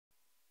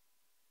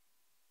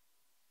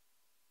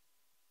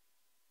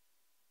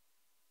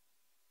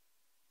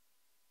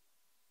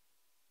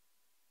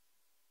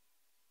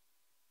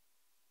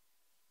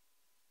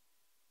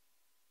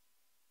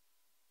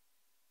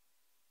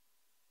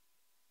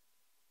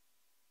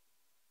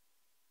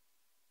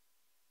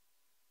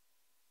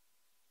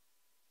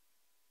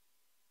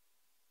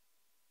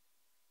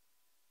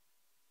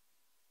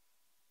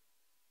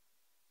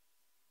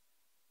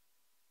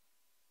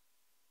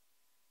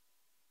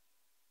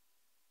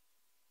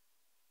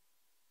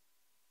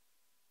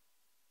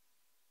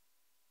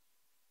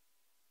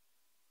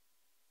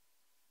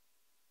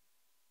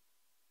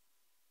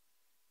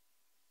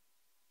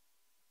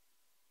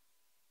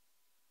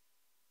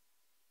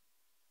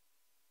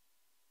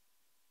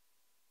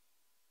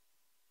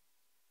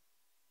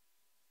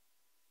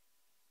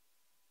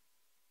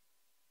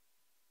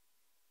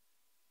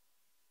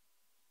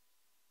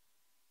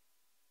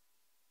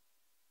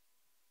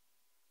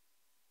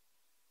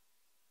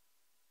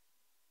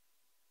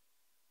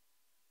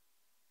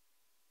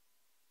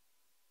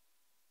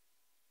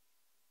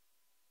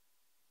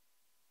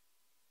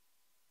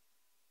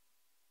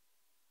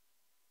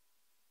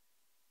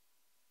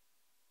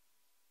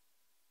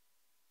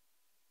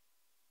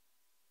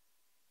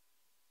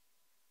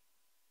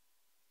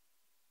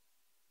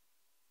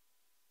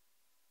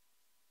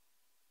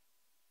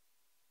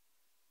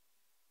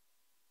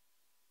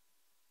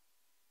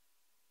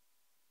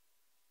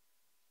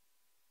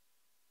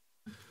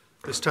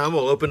This time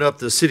we'll open up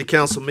the City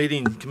Council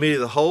meeting Committee of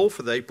the Whole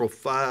for the April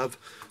 5,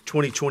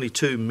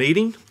 2022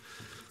 meeting.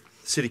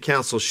 The City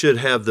Council should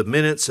have the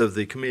minutes of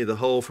the Committee of the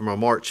Whole from our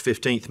March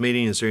 15th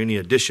meeting. Is there any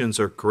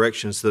additions or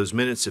corrections to those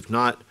minutes? If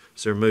not,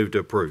 is there a move to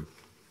approve?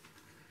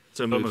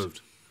 So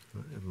moved.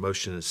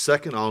 Motion is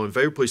second. All in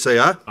favor, please say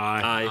aye.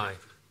 Aye.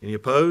 Any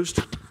opposed?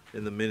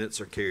 And the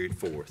minutes are carried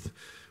forth.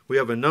 We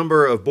have a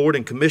number of board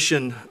and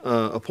commission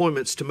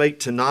appointments to make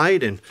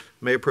tonight, and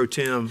Mayor Pro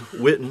Tem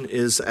Witten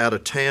is out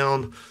of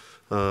town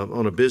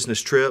on a business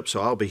trip,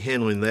 so I'll be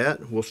handling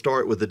that. We'll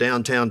start with the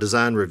Downtown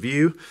Design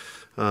Review.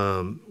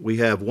 We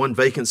have one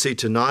vacancy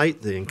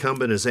tonight. The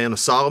incumbent is Anna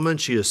Solomon.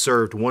 She has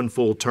served one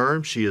full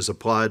term. She has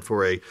applied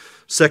for a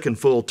second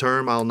full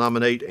term. I'll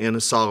nominate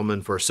Anna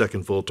Solomon for a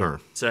second full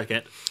term.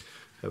 Second.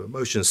 Have a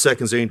motion and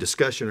second. Is there any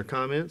discussion or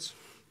comments?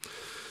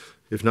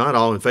 If not,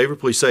 all in favor,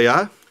 please say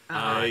aye.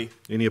 Aye.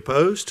 Any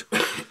opposed?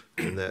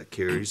 And that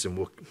carries, and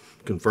we'll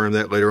confirm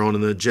that later on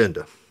in the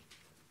agenda.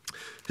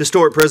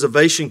 Historic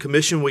Preservation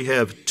Commission, we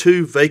have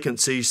two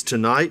vacancies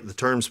tonight. The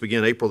terms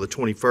begin April the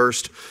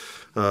 21st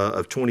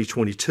of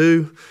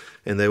 2022,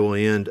 and they will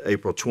end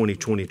April 20,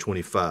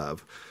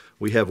 2025.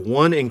 We have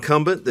one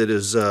incumbent that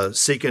is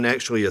seeking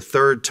actually a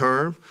third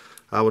term.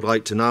 I would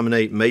like to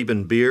nominate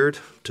Mabon Beard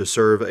to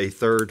serve a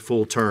third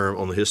full term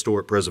on the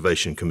Historic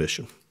Preservation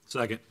Commission.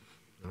 Second.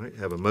 All right,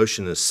 have a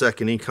motion and a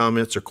second. Any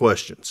comments or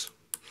questions?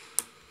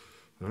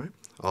 All right,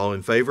 all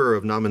in favor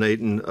of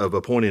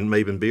appointing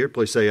Mabon Beard,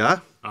 please say aye.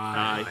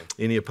 Aye.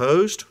 Any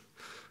opposed?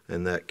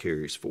 And that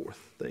carries forth.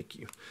 Thank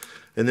you.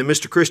 And then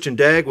Mr. Christian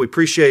Dagg, we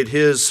appreciate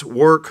his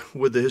work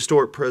with the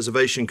Historic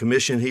Preservation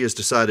Commission. He has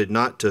decided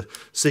not to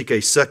seek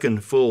a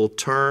second full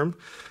term.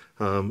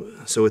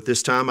 So at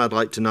this time, I'd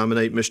like to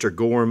nominate Mr.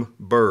 Gorham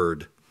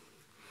Bird.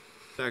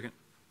 Second.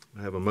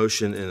 I have a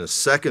motion and a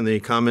second. Any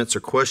comments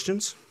or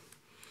questions?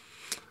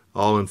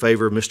 All in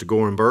favor of Mr.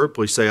 Gorham Bird,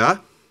 please say aye.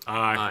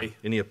 Aye.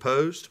 Any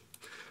opposed?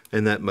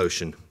 And that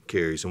motion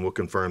carries, and we'll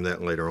confirm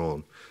that later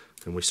on.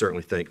 And we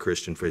certainly thank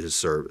Christian for his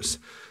service.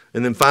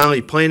 And then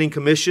finally, Planning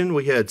Commission,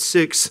 we had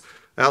 6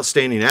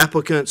 outstanding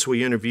applicants.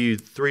 We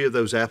interviewed 3 of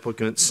those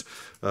applicants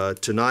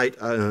tonight,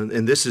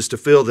 and this is to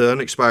fill the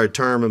unexpired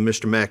term of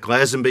Mr. Mac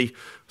Lazenby.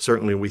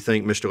 Certainly, we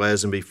thank Mr.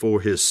 Lazenby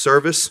for his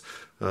service.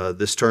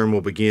 This term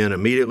will begin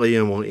immediately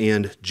and will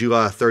end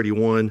July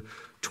 31,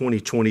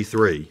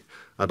 2023.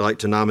 I'd like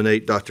to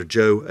nominate Dr.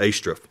 Joe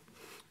Astrup.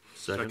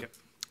 Second.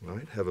 All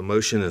right, have a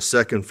motion and a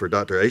second for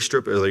Dr.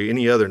 Astrup. Are there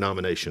any other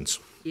nominations?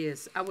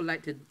 Yes, I would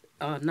like to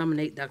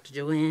nominate Dr.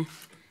 Joanne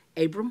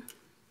Abram.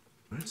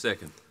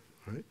 Second.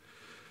 All right.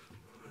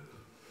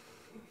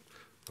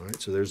 All right,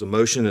 so there's a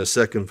motion and a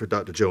second for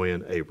Dr.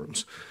 Joanne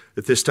Abrams.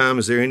 At this time,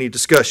 is there any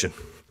discussion?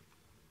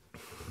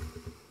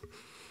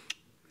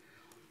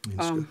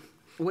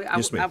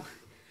 Yes, ma'am.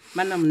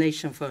 My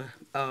nomination for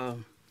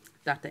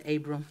Dr.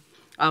 Abram,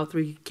 all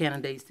 3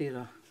 candidates did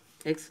an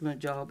excellent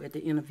job at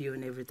the interview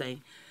and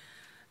everything.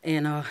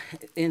 And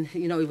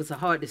you know, it was a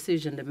hard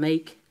decision to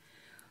make.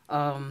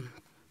 But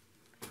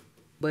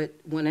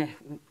when I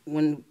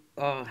went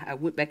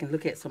back and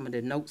looked at some of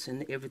the notes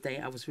and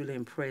everything, I was really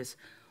impressed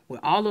with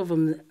all of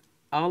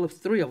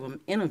 3 of them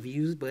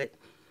interviews. But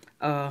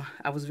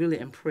I was really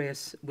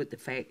impressed with the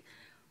fact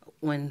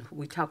when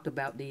we talked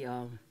about the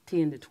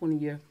 10 to 20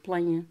 year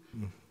plan,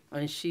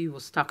 and she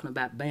was talking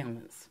about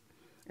balance,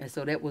 and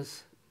so that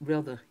was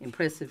rather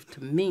impressive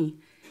to me,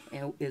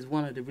 and is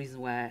one of the reasons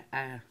why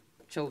I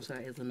chose her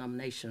as a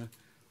nomination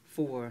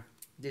for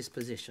this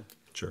position.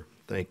 Sure.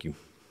 Thank you,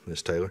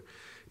 Ms. Taylor.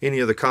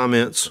 Any other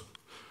comments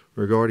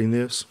regarding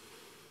this?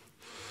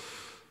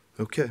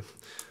 Okay.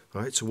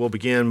 All right, so we'll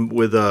begin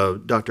with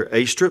Dr.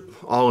 Astrup.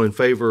 All in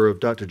favor of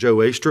Dr. Joe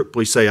Astrup,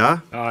 please say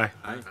aye. Aye.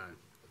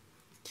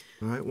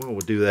 All right, well, we'll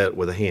do that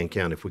with a hand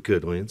count if we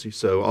could, Lindsay.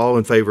 So all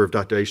in favor of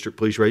Dr. Astrup,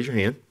 please raise your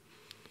hand.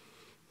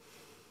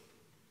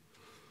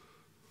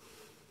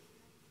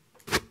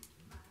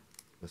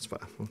 That's fine.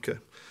 Okay.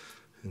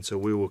 And so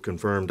we will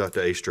confirm Dr.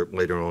 Astrup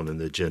later on in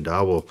the agenda.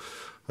 I will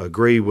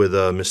agree with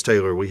Ms.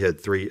 Taylor. We had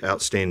 3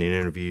 outstanding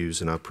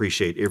interviews, and I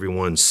appreciate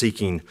everyone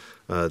seeking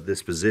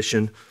this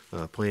position.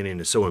 Planning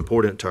is so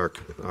important to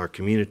our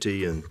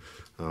community, and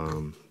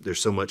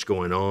there's so much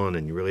going on,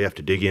 and you really have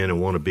to dig in and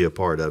want to be a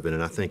part of it.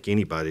 And I think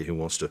anybody who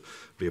wants to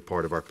be a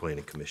part of our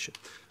Planning Commission.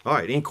 All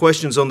right, any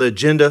questions on the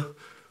agenda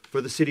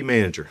for the city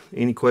manager?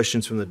 Any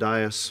questions from the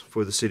dais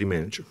for the city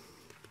manager?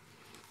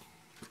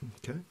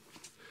 Okay.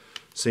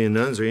 Seeing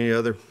none, is there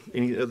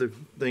any other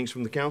things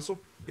from the council?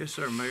 Yes,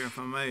 sir, Mayor, if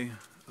I may.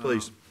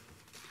 Please.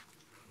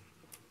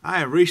 I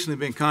have recently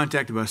been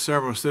contacted by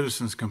several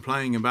citizens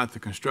complaining about the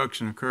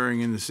construction occurring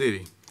in the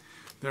city.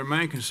 Their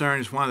main concern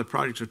is why the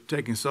projects are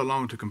taking so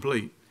long to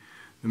complete.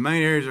 The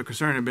main areas of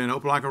concern have been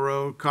Opelika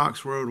Road,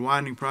 Cox Road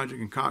Widening Project,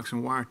 and Cox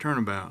and Wire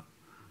Turnabout,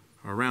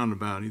 or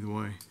Roundabout, either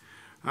way.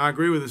 I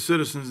agree with the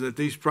citizens that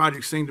these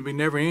projects seem to be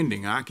never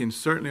ending. I can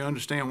certainly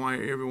understand why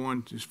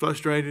everyone is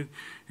frustrated,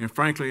 and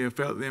frankly, have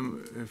felt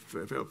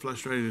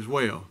frustrated as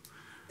well.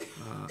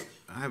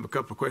 I have a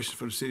couple of questions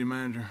for the city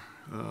manager.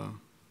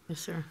 Yes,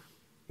 sir.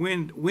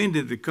 When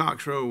did the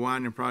Cox Road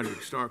widening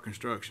project start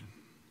construction?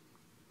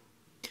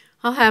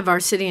 I'll have our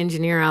city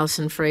engineer,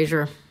 Allison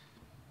Fraser,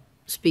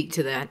 speak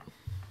to that.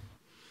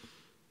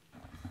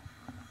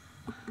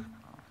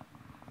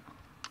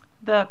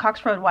 The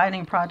Cox Road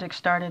widening project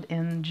started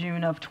in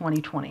June of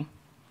 2020.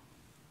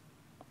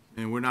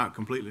 And we're not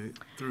completely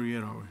through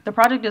yet, are we? The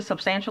project is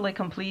substantially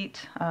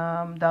complete.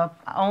 The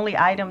only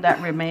item that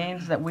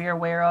remains that we're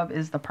aware of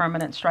is the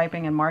permanent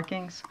striping and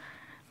markings.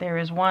 There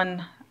is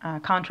one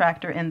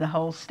contractor in the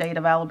whole state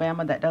of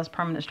Alabama that does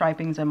permanent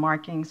stripings and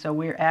markings, so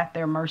we're at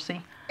their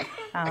mercy,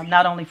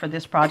 not only for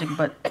this project,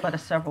 but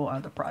several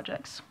other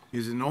projects.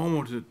 Is it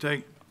normal to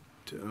take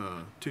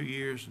 2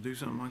 years to do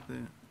something like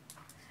that?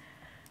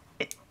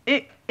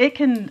 It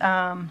can,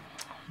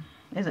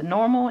 is it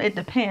normal? It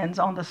depends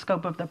on the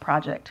scope of the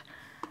project.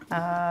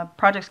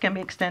 Projects can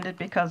be extended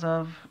because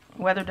of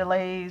weather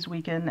delays.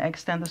 We can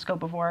extend the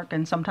scope of work,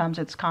 and sometimes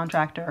it's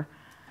contractor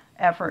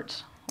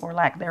efforts or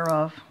lack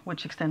thereof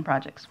which extend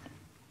projects.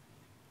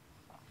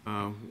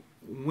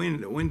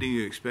 When do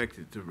you expect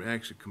it to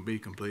actually be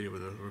completed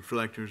with the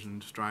reflectors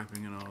and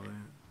striping and all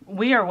that?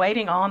 We are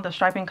waiting on the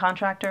striping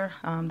contractor.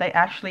 They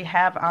actually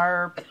have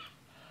our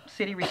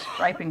city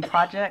restriping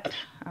project,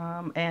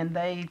 and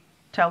they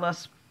tell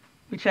us,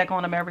 we check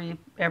on them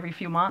every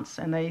few months,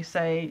 and they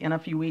say in a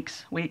few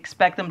weeks. We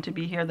expect them to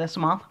be here this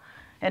month,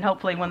 and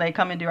hopefully when they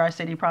come and do our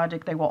city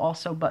project, they will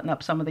also button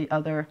up some of the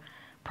other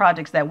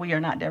projects that we are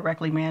not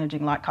directly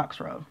managing, like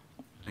Cox Road.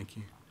 Thank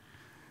you.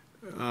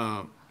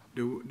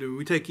 Do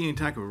we take any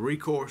type of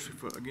recourse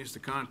against the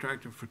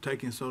contractor for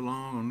taking so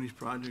long on these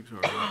projects,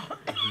 or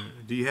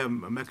do you have a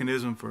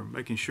mechanism for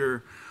making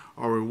sure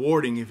or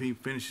rewarding if he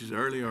finishes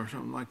early or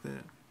something like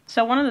that?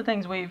 So one of the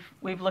things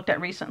we've looked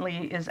at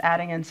recently is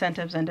adding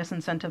incentives and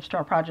disincentives to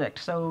our project.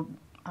 So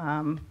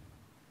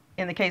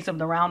in the case of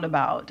the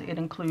roundabout, it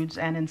includes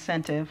an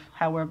incentive.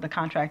 However, the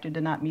contractor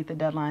did not meet the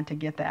deadline to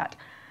get that.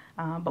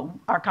 But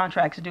our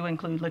contracts do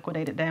include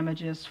liquidated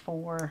damages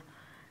for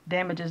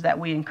damages that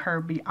we incur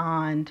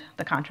beyond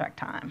the contract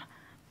time.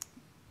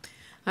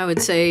 I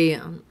would say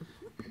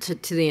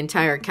to the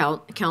entire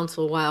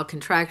council, while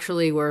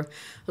contractually we're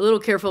a little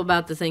careful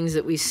about the things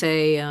that we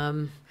say,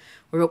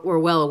 we're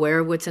well aware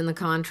of what's in the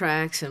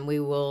contracts, and we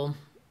will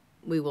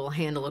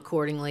handle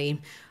accordingly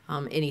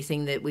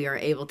anything that we are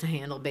able to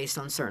handle based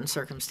on certain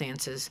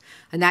circumstances.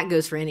 And that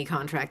goes for any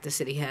contract the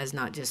city has,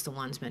 not just the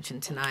ones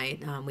mentioned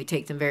tonight. We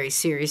take them very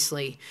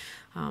seriously.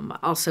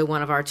 Also,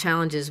 one of our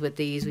challenges with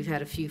these, we've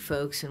had a few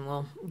folks, and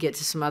we'll get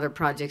to some other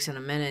projects in a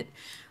minute,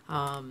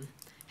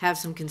 have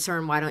some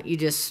concern, why don't you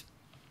just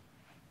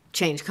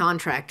change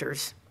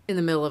contractors in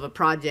the middle of a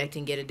project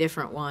and get a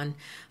different one?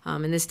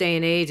 In this day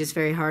and age, it's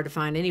very hard to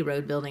find any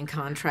road building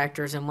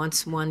contractors, and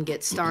once one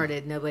gets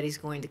started, nobody's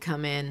going to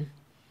come in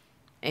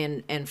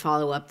and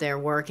follow up their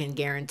work and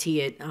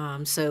guarantee it.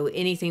 So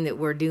anything that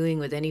we're doing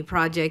with any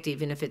project,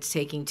 even if it's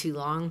taking too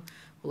long,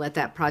 we'll let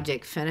that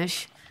project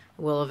finish.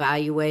 We'll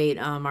evaluate.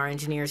 Our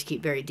engineers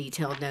keep very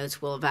detailed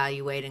notes. We'll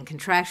evaluate, and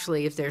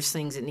contractually, if there's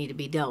things that need to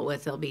be dealt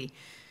with, they'll be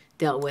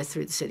dealt with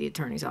through the city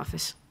attorney's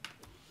office.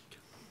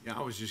 Yeah,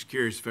 I was just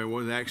curious if there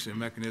was actually a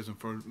mechanism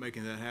for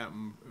making that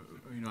happen.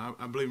 You know,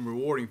 I believe in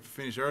rewarding if you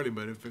finish early,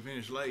 but if you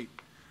finish late,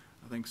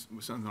 I think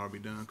something ought to be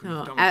done.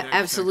 No,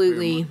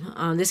 absolutely.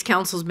 This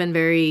council's been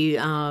very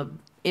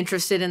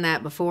interested in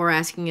that before,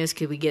 asking us,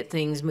 could we get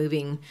things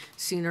moving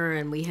sooner?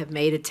 And we have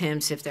made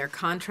attempts. If there are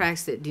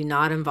contracts that do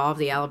not involve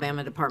the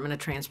Alabama Department of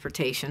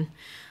Transportation,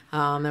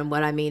 and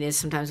what I mean is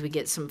sometimes we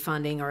get some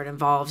funding or it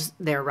involves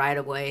their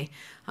right-of-way.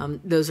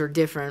 Those are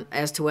different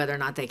as to whether or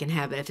not they can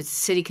have it. If it's a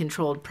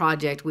city-controlled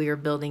project, we are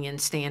building in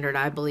standard.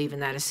 I believe in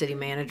that as city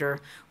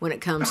manager. When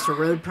it comes to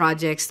road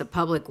projects, the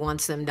public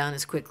wants them done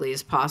as quickly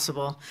as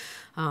possible.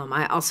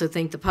 I also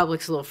think the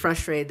public's a little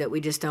frustrated that we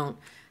just don't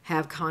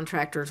have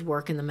contractors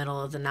work in the middle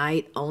of the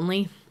night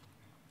only.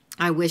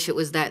 I wish it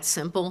was that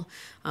simple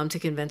to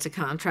convince a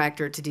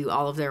contractor to do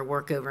all of their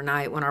work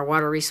overnight. When our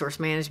water resource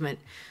management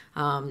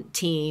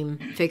team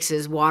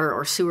fixes water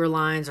or sewer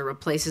lines or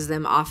replaces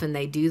them, often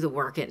they do the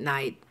work at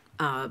night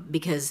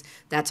because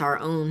that's our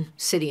own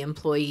city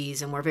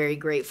employees, and we're very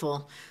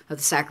grateful of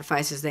the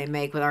sacrifices they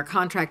make. With our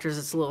contractors,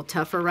 it's a little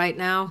tougher right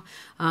now,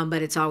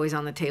 but it's always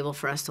on the table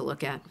for us to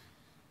look at.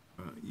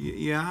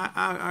 Yeah,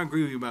 I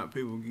agree with you about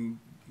people can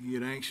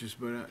get anxious,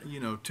 but you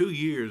know, 2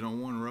 years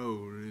on one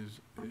road is,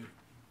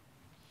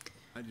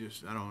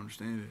 I don't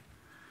understand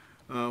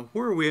it.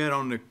 Where are we at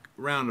on the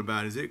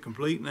roundabout? Is it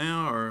complete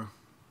now, or?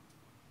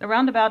 The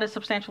roundabout is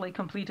substantially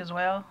complete as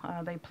well.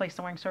 They placed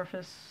the wing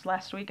surface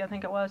last week, I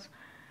think it was.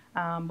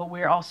 But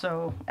we're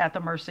also at the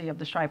mercy of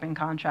the striping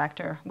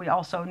contractor. We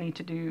also need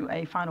to do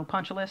a final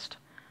punch list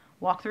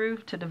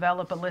walkthrough to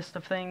develop a list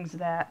of things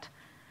that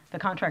the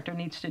contractor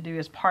needs to do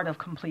as part of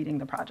completing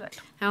the project.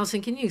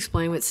 Allison, can you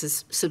explain what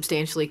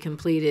substantially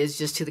complete is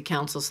just to the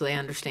council so they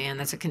understand?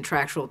 That's a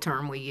contractual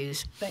term we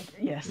use. Thank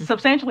you. Yes.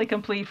 Substantially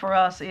complete for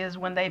us is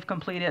when they've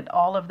completed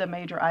all of the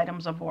major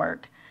items of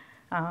work.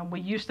 We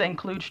used to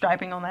include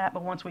striping on that,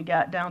 but once we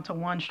got down to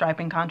one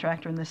striping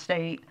contractor in the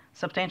state,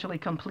 substantially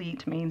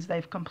complete means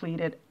they've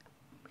completed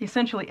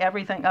essentially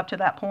everything up to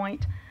that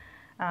point.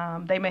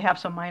 They may have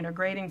some minor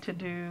grading to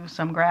do,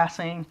 some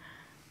grassing,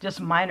 just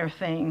minor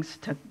things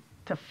to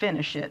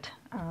finish it.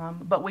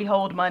 But we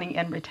hold money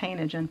and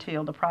retainage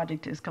until the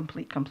project is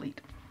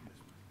complete.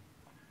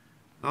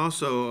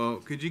 Also,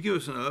 could you give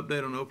us an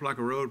update on the Opelika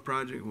Road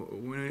project,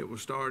 when it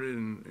was started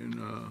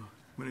and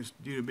when it's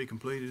due to be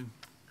completed?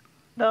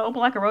 The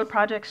Opelika Road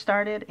project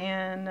started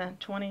in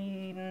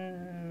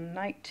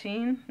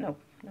 2019. No.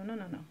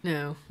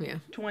 No, yeah.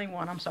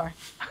 21, I'm sorry.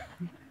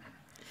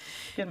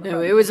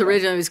 No, it was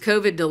originally, it was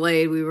COVID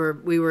delayed. We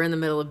were in the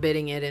middle of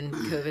bidding it and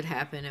COVID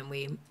happened and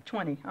we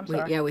 20, I'm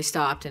sorry. we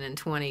stopped, and in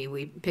 20,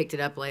 we picked it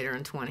up later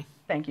in 20.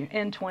 Thank you.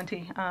 In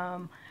 20.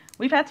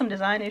 We've had some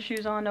design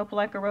issues on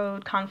Opelika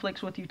Road,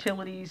 conflicts with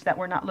utilities that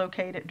were not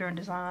located during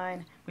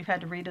design. We've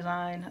had to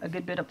redesign a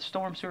good bit of the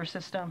storm sewer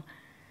system.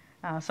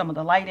 Some of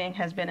the lighting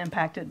has been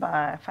impacted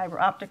by fiber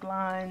optic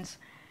lines.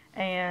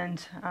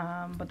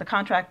 But the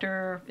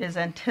contractor is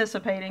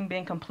anticipating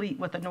being complete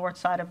with the north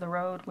side of the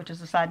road, which is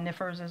the side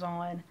Niffers is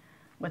on,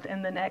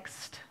 within the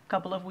next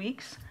couple of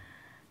weeks.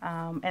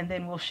 And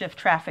then we'll shift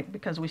traffic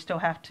because we still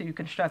have to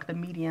construct the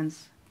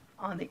medians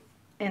on the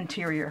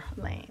interior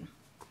lane.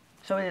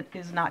 So it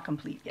is not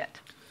complete yet.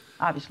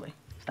 Obviously,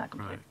 it's not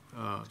complete.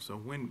 Right. So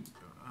when,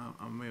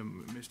 I may have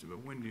missed it,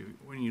 but when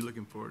are you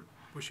looking for it?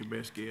 What's your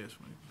best guess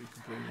when it will be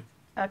completed?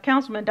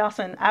 Councilman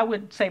Dawson, I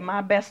would say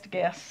my best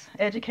guess,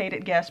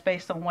 educated guess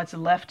based on what's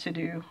left to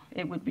do,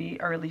 it would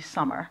be early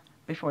summer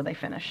before they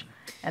finish.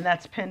 And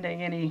that's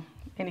pending any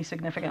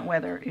significant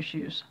weather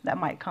issues that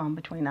might come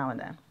between now and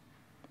then.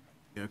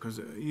 Yeah, because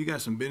you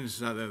got some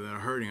businesses out there that are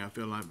hurting, I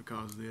feel like,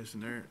 because of this,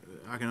 and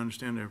I can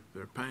understand their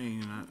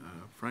pain, and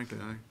frankly,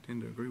 I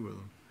tend to agree with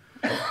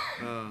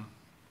them.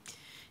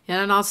 And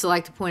I'd also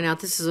like to point out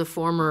this is a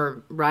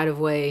former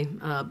right-of-way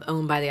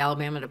owned by the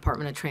Alabama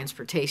Department of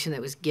Transportation that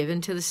was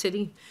given to the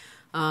city.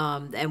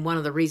 And one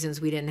of the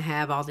reasons we didn't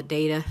have all the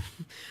data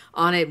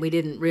on it, we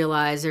didn't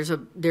realize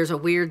there's a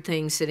weird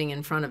thing sitting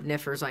in front of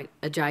Niffers, like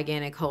a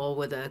gigantic hole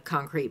with a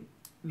concrete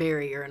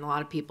barrier, and a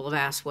lot of people have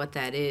asked what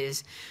that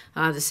is.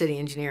 The city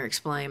engineer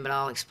explained, but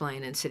I'll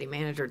explain in city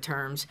manager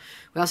terms.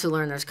 We also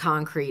learned there's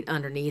concrete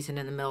underneath and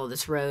in the middle of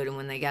this road, and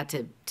when they got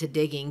to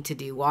digging to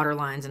do water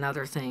lines and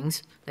other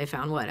things, they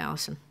found what,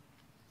 Allison?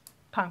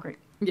 Concrete.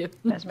 Yep.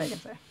 As Megan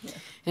said. Yeah.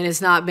 And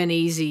it's not been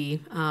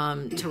easy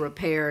to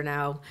repair.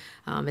 Now,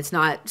 it's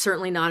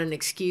certainly not an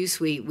excuse.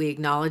 We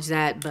acknowledge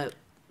that, but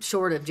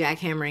short of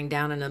jackhammering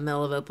down in the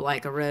middle of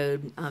Opelika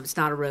Road, it's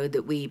not a road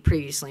that we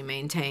previously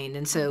maintained.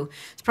 And so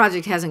this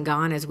project hasn't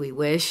gone as we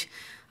wish.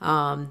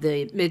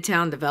 The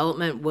Midtown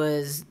development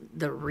was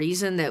the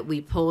reason that we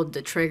pulled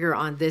the trigger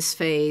on this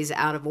phase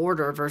out of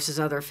order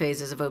versus other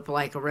phases of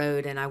Opelika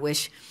Road, and I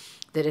wish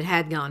that it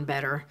had gone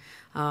better.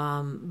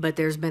 But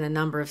there's been a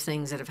number of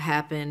things that have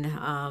happened,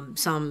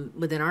 some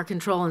within our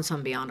control and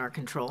some beyond our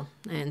control.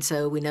 And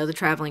so we know the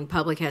traveling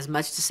public has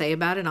much to say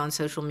about it on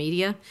social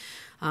media.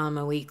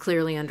 And we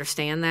clearly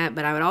understand that,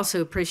 but I would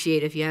also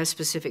appreciate if you have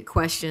specific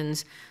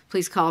questions,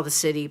 please call the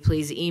city,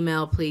 please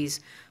email, please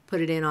put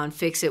it in on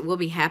Fix It. We'll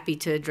be happy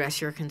to address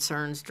your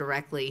concerns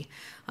directly.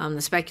 The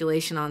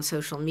speculation on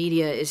social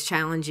media is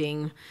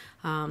challenging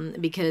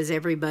because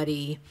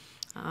everybody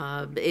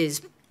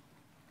is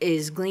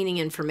gleaning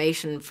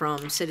information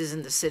from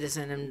citizen to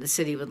citizen, and the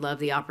city would love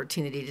the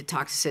opportunity to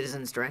talk to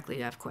citizens directly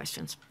to have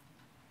questions.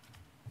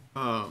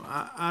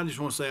 I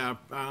just want to say I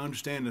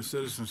understand the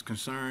citizens'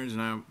 concerns,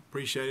 and I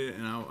appreciate it,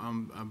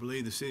 and I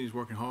believe the city's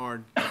working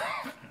hard.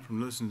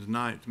 From listening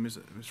tonight to Ms.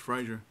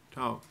 Frazier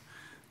talk,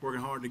 working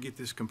hard to get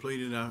this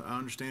completed. I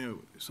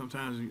understand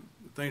sometimes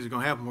things are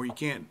going to happen where you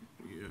can't.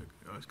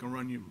 It's going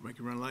to make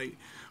you run late.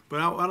 But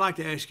I'd like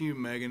to ask you,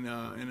 Megan,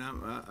 and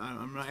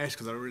I'm not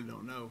asking because I really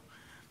don't know.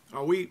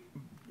 Are we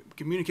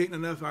communicating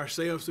enough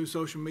ourselves through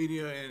social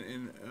media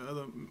and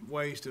other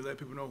ways to let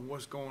people know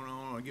what's going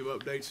on or give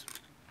updates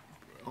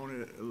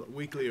on it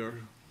weekly? Or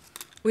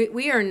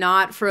we are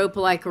not for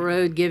Opelika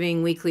Road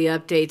giving weekly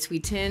updates. We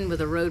tend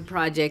with a road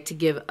project to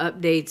give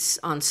updates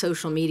on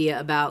social media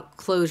about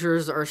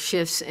closures or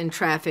shifts in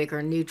traffic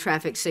or new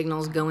traffic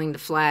signals going to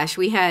flash.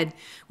 We got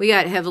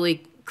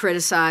heavily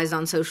criticized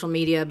on social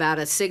media about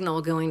a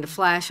signal going to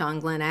flash on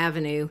Glen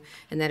Avenue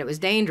and that it was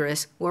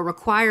dangerous. We're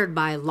required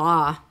by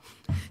law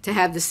to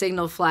have the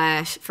signal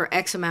flash for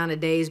X amount of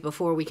days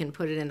before we can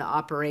put it into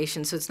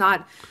operation. So it's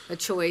not a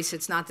choice.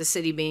 It's not the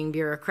city being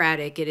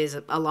bureaucratic. It is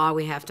a law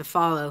we have to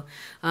follow.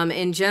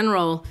 In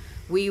general,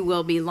 we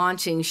will be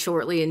launching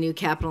shortly a new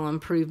capital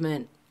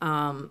improvement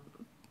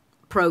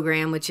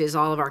program, which is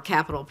all of our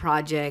capital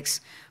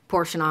projects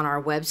portion on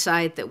our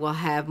website that will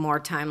have more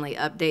timely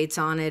updates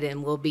on it,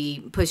 and we'll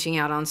be pushing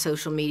out on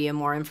social media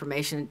more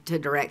information to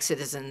direct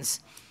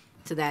citizens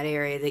to that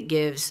area that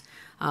gives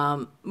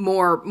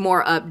more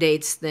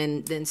updates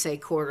than say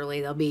quarterly.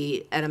 There'll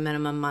be at a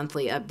minimum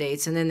monthly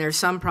updates. And then there's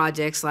some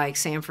projects like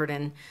Sanford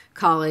and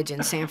College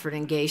and Sanford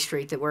and Gay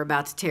Street that we're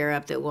about to tear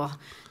up that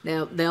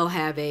they'll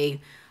have a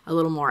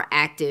little more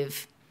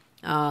active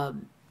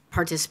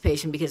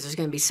participation because there's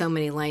going to be so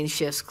many lane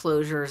shifts,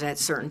 closures at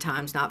certain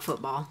times, not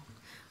football.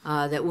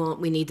 that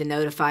we need to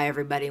notify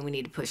everybody, and we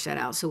need to push that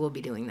out. So we'll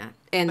be doing that.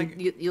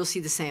 And you'll see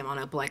the same on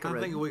Opelika Road.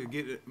 I think if we could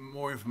get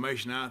more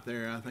information out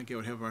there, I think it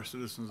would help our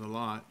citizens a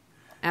lot.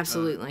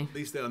 Absolutely. At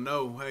least they'll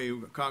know, hey,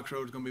 Cox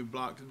Road's going to be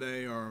blocked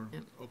today, or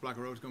Opelika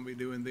Road's going to be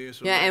doing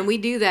this. Or Yeah, that. and we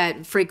do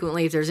that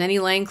frequently. If there's any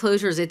lane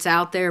closures, it's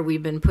out there.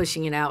 We've been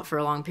pushing it out for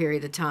a long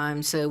period of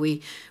time. So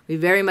we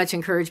very much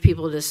encourage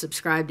people to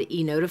subscribe to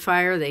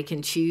e-notifier. They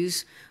can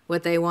choose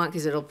what they want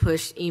because it'll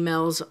push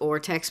emails or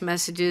text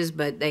messages,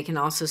 but they can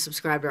also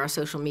subscribe to our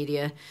social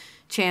media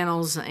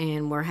channels,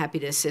 and we're happy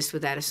to assist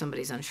with that if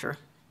somebody's unsure.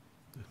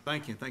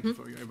 Thank you. Thank you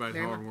for everybody's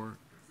Very hard much. work.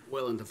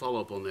 Well, and to follow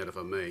up on that, if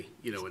I may,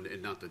 you know,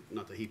 and not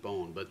to heap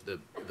on, but the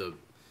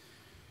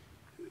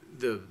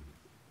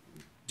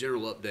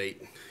general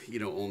update, you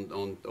know,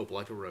 on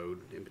Opelika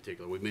Road in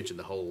particular, we mentioned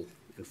the hole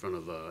in front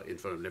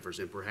of Nippers,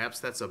 and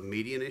perhaps that's a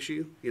median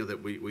issue, you know,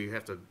 that we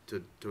have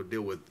to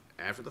deal with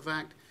after the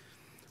fact,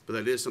 but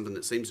that is something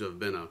that seems to have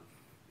been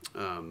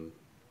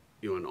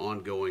you know, an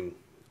ongoing,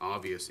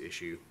 obvious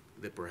issue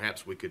that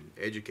perhaps we could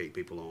educate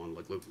people on.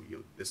 Like, look, you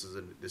know, this is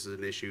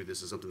an issue.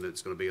 This is something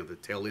that's going to be on the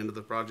tail end of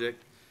the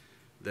project.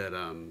 That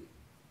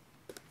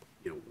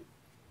you know,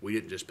 we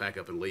didn't just pack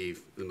up and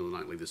leave in the middle of the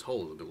night, leave this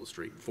hole in the middle of the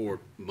street for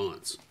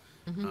months.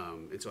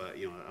 And so,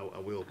 you know, I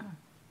will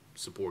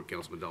support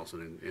Councilman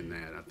Dawson in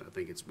that. I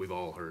think we've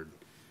all heard,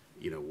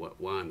 you know,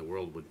 why in the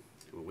world would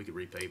we could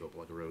repave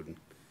Opelika Road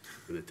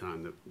in the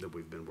time that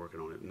we've been working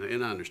on it.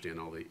 And I understand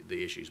all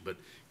the issues, but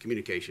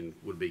communication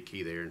would be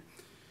key there. And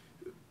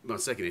my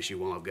second issue,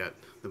 while I've got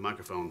the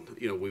microphone,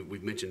 you know,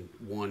 we've mentioned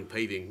one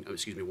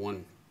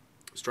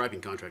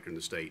striping contractor in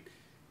the state.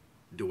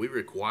 Do we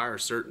require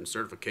certain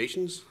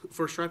certifications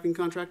for striping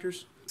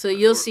contractors? So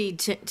you'll see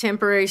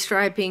temporary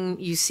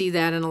striping. You see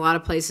that in a lot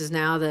of places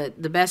now.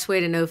 The best way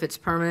to know if it's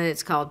permanent,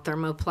 it's called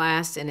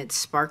thermoplast, and it's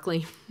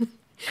sparkly.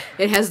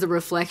 It has the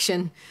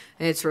reflection,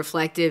 and it's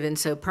reflective, and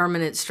so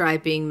permanent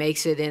striping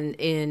makes it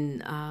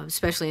in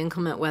especially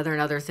inclement weather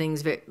and other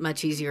things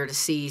much easier to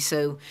see.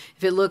 So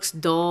if it looks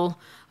dull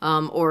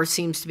or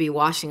seems to be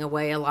washing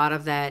away, a lot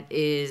of that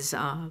is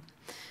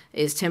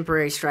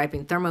temporary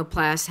striping.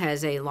 Thermoplast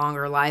has a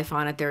longer life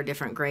on it. There are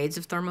different grades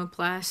of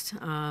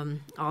thermoplast,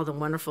 all the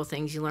wonderful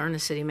things you learn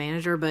as city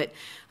manager, but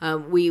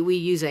we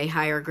use a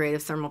higher grade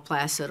of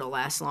thermoplast so it'll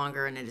last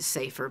longer and it is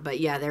safer. But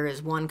yeah, there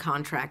is one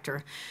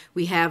contractor.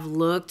 We have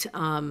looked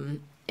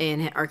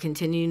and are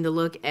continuing to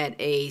look at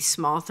a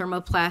small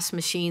thermoplast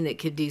machine that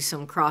could do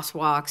some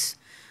crosswalks,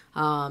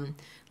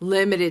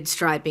 limited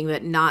striping,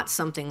 but not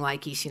something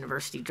like East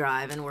University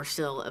Drive, and we're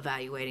still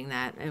evaluating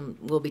that, and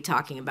we'll be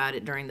talking about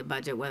it during the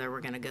budget, whether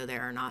we're going to go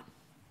there or not.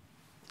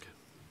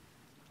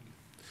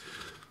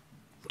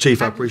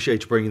 Chief, I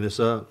appreciate you bringing this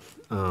up.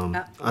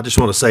 I just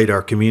want to say to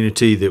our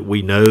community that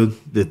we know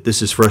that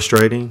this is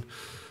frustrating,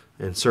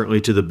 and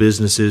certainly to the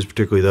businesses,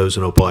 particularly those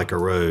in Opelika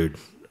Road,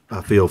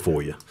 I feel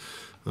for you.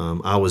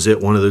 I was at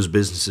one of those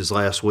businesses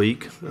last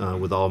week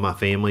with all my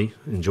family,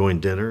 enjoying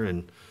dinner,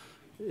 and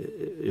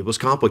it was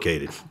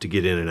complicated to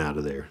get in and out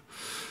of there.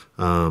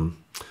 I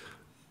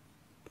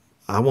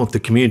want the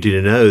community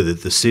to know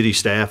that the city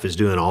staff is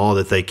doing all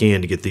that they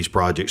can to get these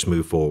projects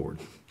moved forward.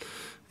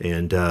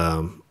 And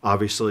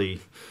obviously,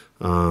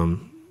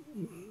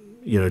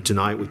 you know,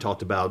 tonight we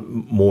talked about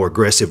more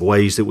aggressive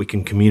ways that we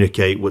can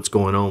communicate what's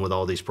going on with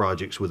all these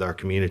projects with our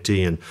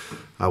community, and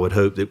I would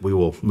hope that we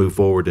will move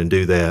forward and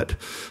do that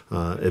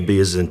and be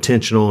as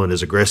intentional and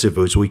as aggressive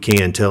as we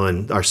can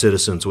telling our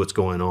citizens what's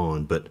going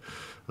on. But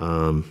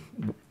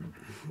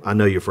I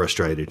know you're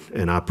frustrated,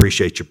 and I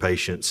appreciate your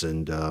patience,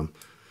 and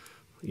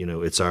you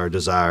know, it's our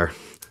desire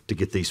to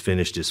get these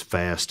finished as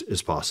fast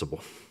as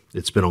possible.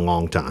 It's been a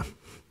long time,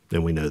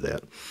 and we know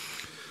that.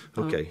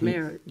 Okay.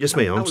 Mayor, Yes,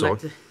 ma'am. I I'm would sorry.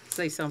 like to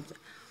say something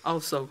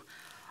also.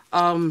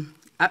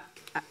 I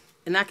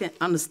can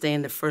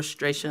understand the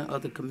frustration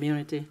of the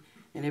community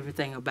and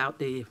everything about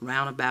the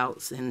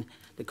roundabouts and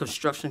the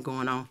construction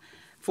going on.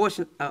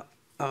 Fortunately,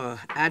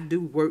 I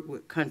do work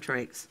with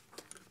contracts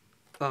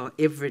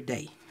every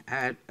day.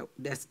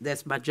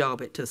 That's my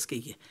job at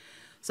Tuskegee.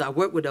 So I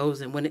work with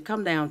those, and when it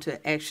come down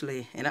to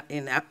actually,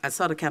 and I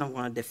sort of kind of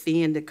want to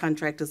defend the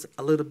contractors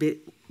a little bit.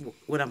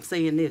 When I'm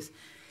saying this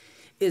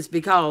is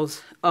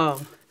because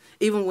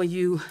even when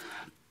you,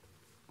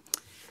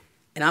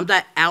 and I'm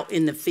not out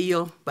in the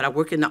field, but I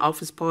work in the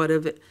office part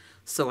of it,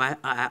 so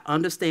I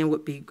understand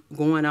what be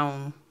going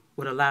on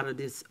with a lot of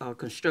this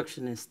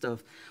construction and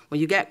stuff. When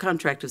you got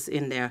contractors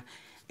in there,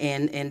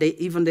 and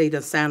they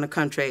done signed a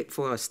contract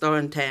for a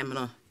starting time and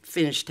a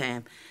finish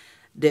time,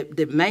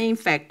 the main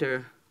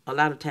factor a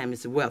lot of time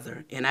is the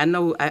weather. And I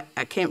know,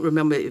 I can't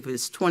remember if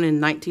it's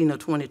 2019 or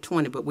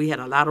 2020, but we had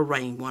a lot of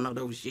rain one of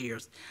those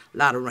years, a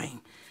lot of rain.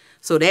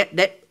 So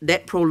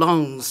that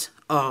prolongs,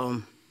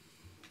 you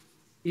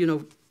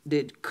know,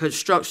 the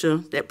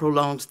construction, that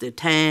prolongs the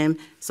time.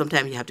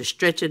 Sometimes you have to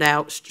stretch it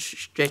out,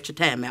 stretch your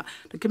time out.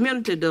 The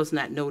community does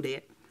not know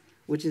that,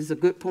 which is a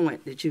good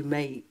point that you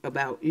made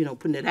about, you know,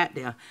 putting it out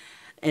there.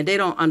 And they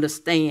don't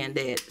understand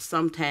that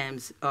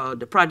sometimes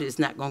the project is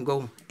not going to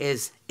go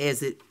as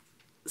it's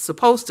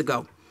supposed to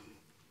go.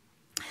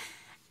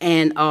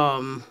 And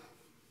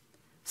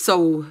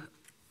so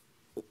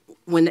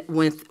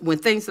when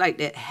things like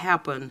that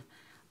happen,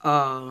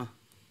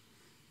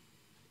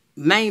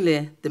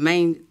 mainly the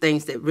main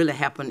things that really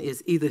happen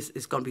is either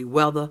it's going to be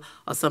weather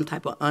or some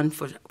type of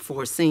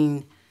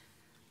unforeseen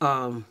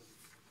item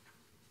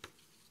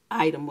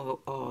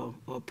or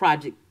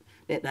project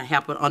that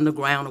happen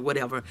underground or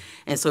whatever.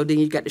 And so then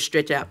you got to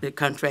stretch out the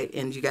contract,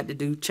 and you got to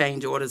do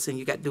change orders, and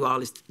you got to do all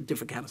this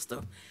different kind of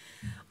stuff.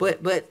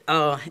 But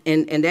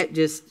and that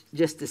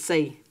just to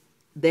say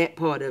that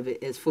part of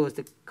it as far as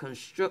the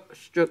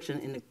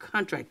construction and the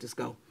contractors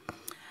go.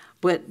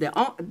 But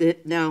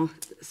now,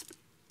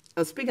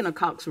 speaking of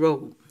Cox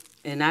Road,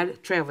 and I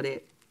travel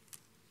that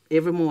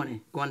every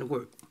morning going to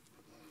work.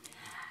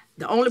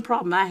 The only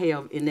problem I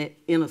have in that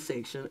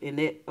intersection, in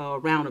that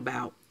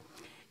roundabout,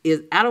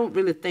 is I don't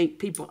really think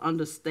people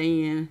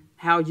understand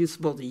how you're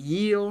supposed to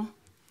yield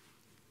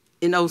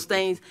in those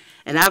things.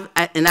 And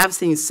I've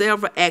seen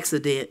several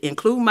accidents,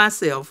 including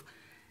myself,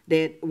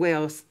 that,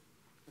 well,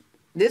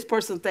 this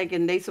person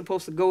thinking they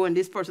supposed to go and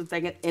this person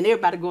thinking, and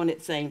everybody going at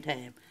the same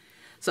time.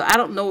 So I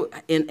don't know,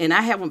 and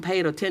I haven't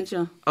paid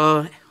attention,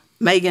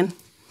 Megan,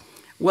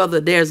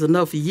 whether there's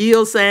enough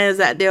yield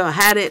signs out there or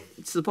how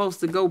that's supposed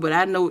to go, but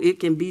I know it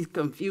can be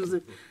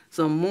confusing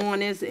some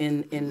mornings,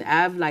 and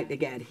I've like to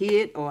got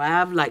hit, or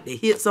I've like to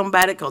hit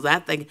somebody because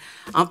I'm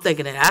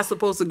thinking that I'm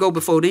supposed to go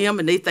before them,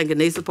 and they thinking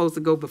they supposed to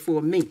go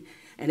before me.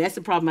 And that's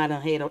the problem I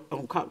done had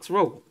on Cox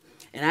Road.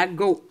 And I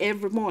go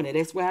every morning.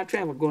 That's where I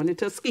travel, going to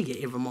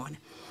Tuskegee every morning.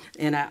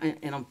 And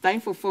I'm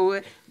thankful for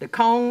it. The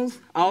cones,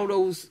 all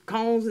those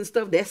cones and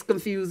stuff, that's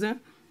confusing.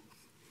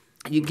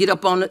 You get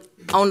up on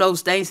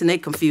those things and they're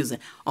confusing.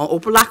 On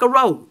Opelika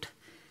Road,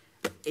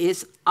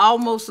 it's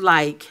almost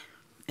like,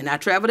 and I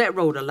travel that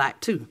road a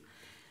lot too,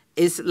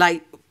 it's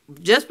like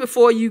just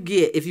before you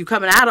get, if you're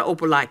coming out of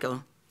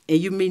Opelika and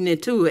you meeting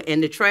into it,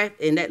 and the track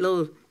and that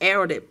little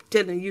arrow that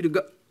telling you to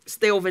go,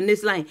 stay over in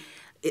this lane,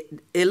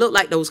 it looked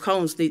like those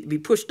cones need to be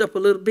pushed up a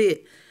little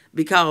bit,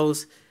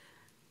 because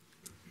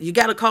you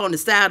got a car on the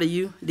side of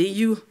you, then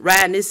you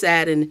riding this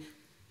side, and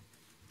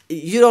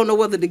you don't know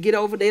whether to get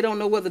over, they don't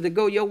know whether to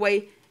go your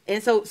way.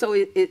 And so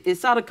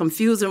it's sort of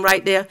confusing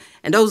right there.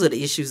 And those are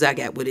the issues I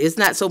got with it. It's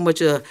not so much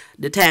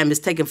the time it's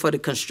taken for the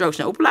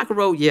construction. Opelika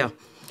Road, yeah,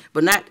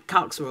 but not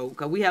Cox Road,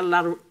 because we had a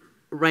lot of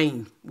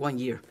rain one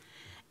year.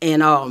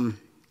 And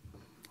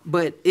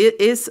but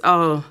it's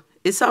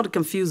sort of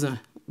confusing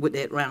with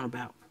that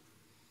roundabout.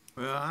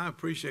 Well, I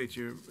appreciate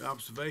your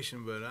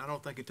observation, but I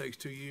don't think it takes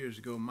 2 years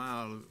to go a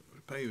mile of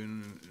paving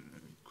and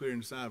clearing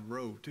the side of the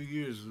road. 2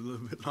 years is a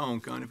little bit long,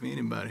 Connie, for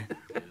anybody.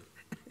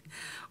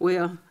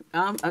 Well,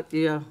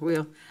 yeah,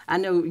 well, I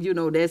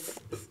know, that's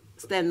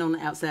standing on the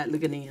outside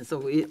looking in,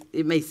 so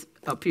it may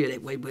appear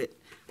that way, but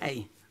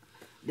hey,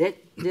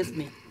 that's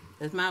me.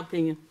 That's my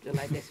opinion, just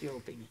like that's your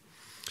opinion.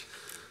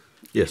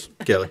 Yes,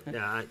 Kelly.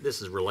 Yeah,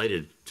 this is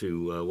related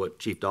to what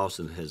Chief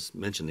Dawson has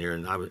mentioned there,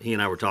 and he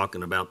and I were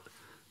talking about,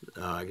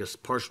 I guess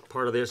part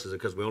of this is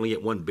because we only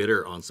get one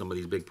bidder on some of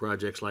these big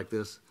projects like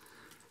this,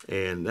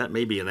 and that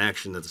may be an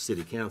action that the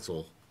city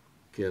council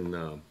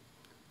can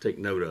take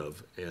note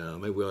of.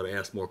 Maybe we ought to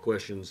ask more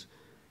questions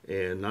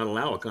and not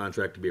allow a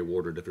contract to be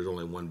awarded if there's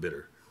only one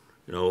bidder.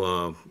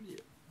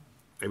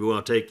 Maybe we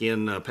want to take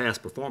in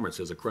past performance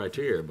as a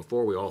criteria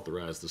before we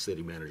authorize the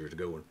city manager to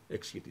go and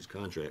execute these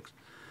contracts.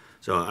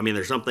 So, I mean,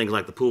 there's some things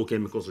like the pool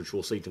chemicals, which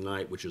we'll see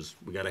tonight, which is,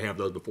 we got to have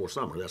those before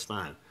summer. That's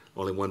fine.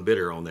 Only one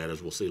bidder on that,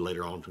 as we'll see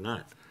later on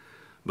tonight.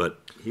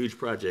 But huge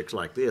projects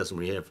like this,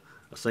 when you have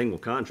a single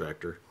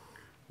contractor,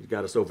 he's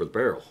got us over the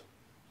barrel.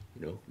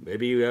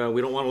 Maybe we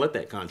don't want to let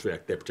that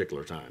contract that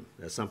particular time.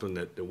 That's something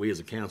that we as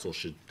a council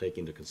should take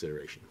into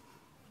consideration.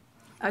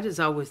 I just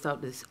always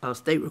thought this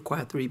state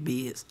required 3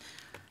 bids.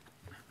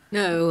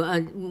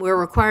 No, we're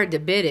required to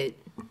bid it.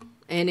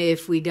 And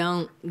if we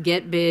don't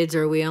get bids,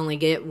 or we only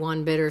get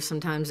one bidder,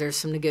 sometimes there's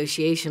some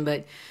negotiation.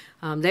 But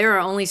there are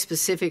only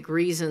specific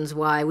reasons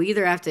why we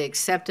either have to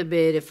accept a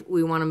bid if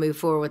we want to move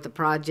forward with the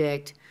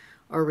project,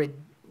 or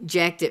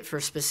reject it for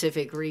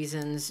specific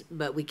reasons.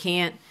 But we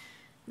can't.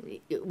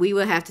 We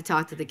will have to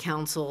talk to the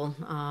council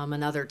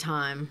another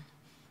time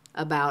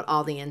about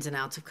all the ins and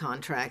outs of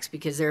contracts,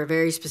 because there are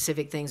very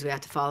specific things we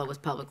have to follow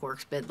with Public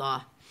Works bid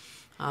law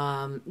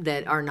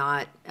that are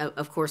not,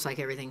 of course, like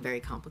everything, very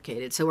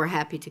complicated. So we're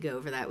happy to go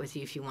over that with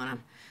you if you want to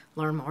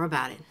learn more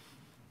about it.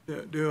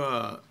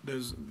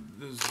 Does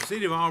the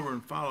city of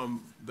Auburn follow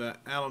the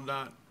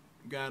ALDOT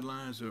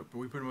guidelines? Or are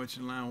we pretty much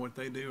in line with what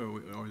they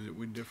do, or is it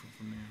we different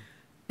from them?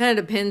 Kind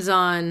of depends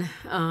on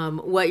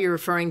what you're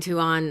referring to.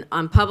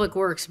 On Public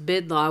Works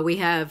bid law, we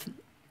have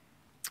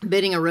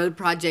bidding a road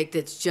project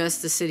that's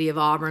just the city of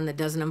Auburn, that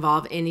doesn't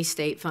involve any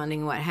state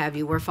funding, what have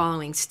you. We're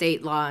following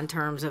state law in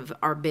terms of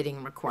our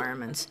bidding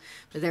requirements.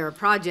 But there are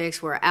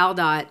projects where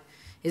ALDOT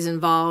is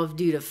involved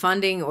due to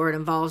funding or it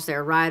involves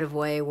their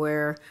right-of-way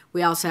where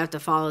we also have to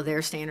follow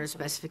their standard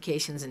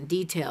specifications and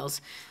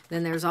details.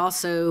 Then there's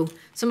also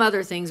some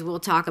other things we'll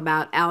talk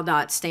about,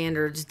 ALDOT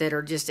standards that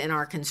are just in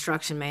our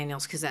construction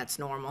manuals because that's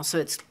normal. So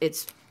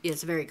it's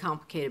a very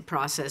complicated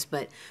process,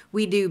 but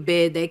we do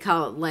bid. They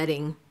call it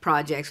letting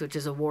projects, which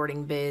is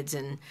awarding bids,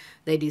 and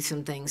they do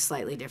some things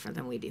slightly different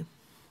than we do.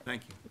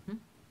 Thank you.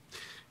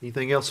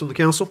 Anything else from the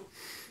council?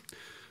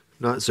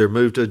 Not, is there a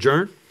move to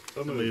adjourn?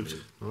 So moved.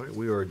 All right,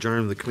 we are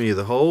adjourned the committee of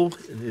the whole,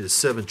 and it is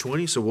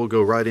 7:20, so we'll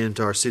go right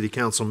into our city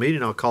council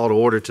meeting. I'll call to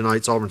order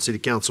tonight's Auburn City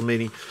Council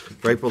meeting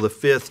for April the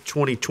 5th,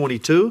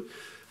 2022.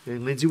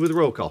 And Lindsay with the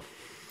roll call.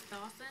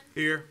 Dawson,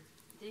 Here.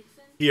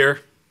 Dixon, Here.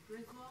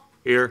 Griswold,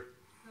 Here.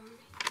 Cody,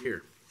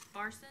 Here.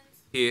 Parsons,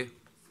 Here.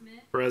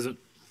 Smith, Present.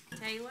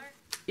 Taylor,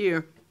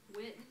 Here.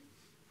 Witten,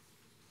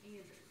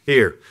 Andrews.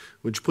 Here.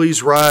 Would you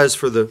please rise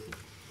for the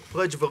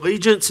Pledge of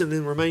Allegiance and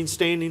then remain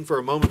standing for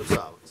a moment of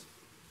silence.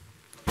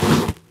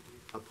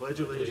 I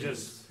pledge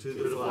allegiance to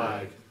the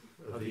flag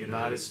of the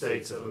United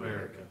States of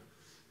America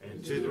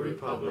and to the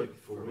republic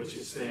for which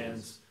it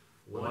stands,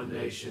 one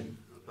nation,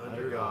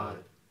 under God,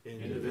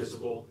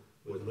 indivisible,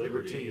 with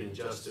liberty and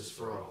justice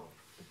for all.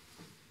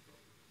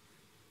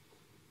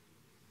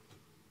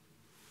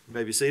 You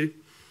may be seated.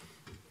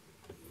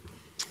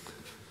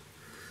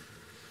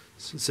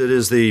 Since it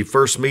is the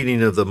first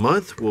meeting of the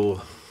month,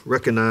 we'll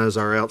recognize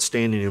our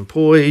outstanding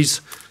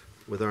employees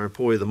with our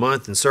Employee of the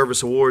Month and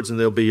Service Awards, and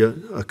there'll be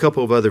a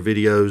couple of other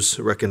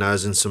videos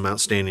recognizing some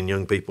outstanding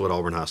young people at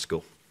Auburn High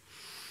School.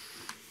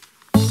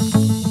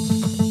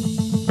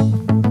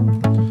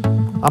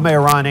 I'm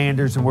Mayor Ron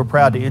Anders, and we're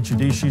proud to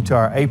introduce you to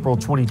our April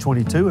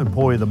 2022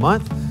 Employee of the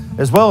Month,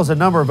 as well as a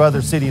number of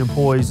other city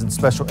employees and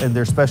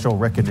their special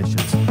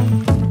recognitions.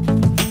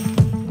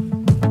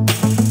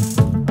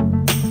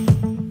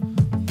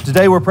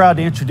 Today, we're proud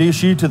to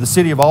introduce you to the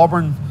City of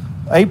Auburn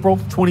April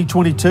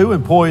 2022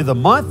 Employee of the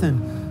Month,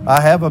 and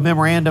I have a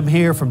memorandum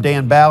here from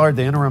Dan Ballard,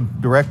 the Interim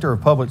Director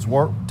of Public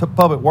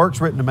Works,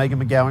 written to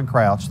Megan McGowan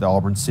Crouch, the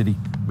Auburn City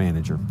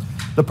Manager.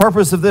 The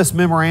purpose of this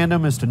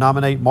memorandum is to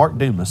nominate Mark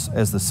Dumas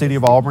as the City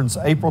of Auburn's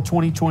April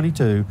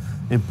 2022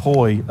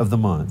 Employee of the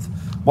Month.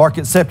 Mark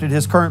accepted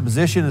his current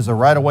position as a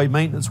right-of-way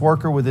maintenance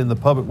worker within the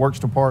Public Works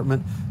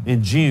Department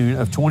in June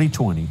of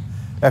 2020.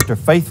 After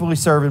faithfully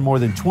serving more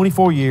than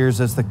 24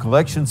 years as the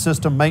collection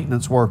system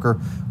maintenance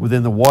worker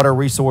within the Water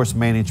Resource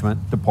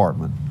Management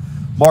Department.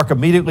 Mark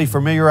immediately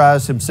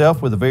familiarized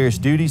himself with the various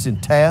duties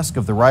and tasks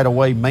of the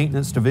right-of-way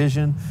maintenance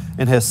division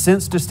and has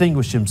since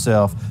distinguished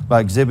himself by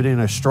exhibiting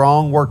a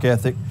strong work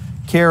ethic,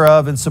 care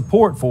of, and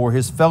support for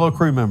his fellow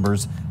crew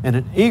members and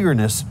an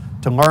eagerness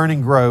to learn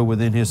and grow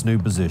within his new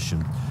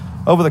position.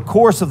 Over the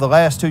course of the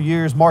last 2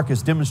 years, Mark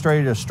has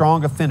demonstrated a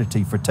strong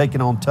affinity for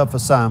taking on tough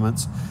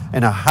assignments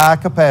and a high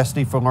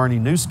capacity for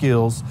learning new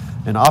skills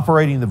and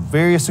operating the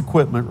various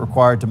equipment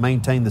required to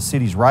maintain the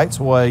city's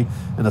rights-of-way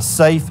in a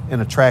safe and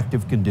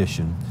attractive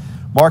condition.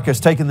 Mark has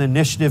taken the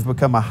initiative to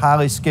become a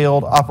highly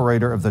skilled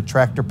operator of the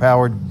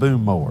tractor-powered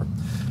boom mower.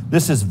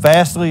 This has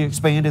vastly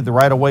expanded the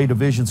right-of-way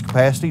division's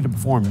capacity to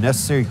perform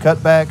necessary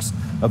cutbacks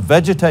of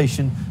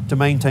vegetation to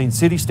maintain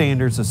city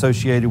standards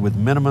associated with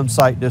minimum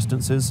sight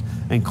distances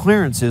and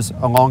clearances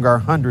along our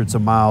hundreds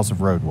of miles of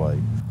roadway.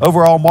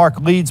 Overall,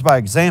 Mark leads by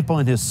example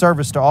in his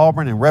service to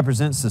Auburn and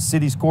represents the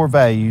city's core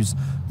values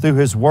through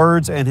his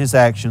words and his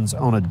actions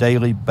on a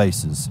daily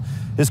basis.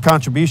 His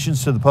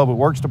contributions to the Public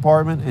Works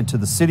Department and to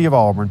the City of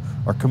Auburn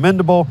are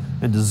commendable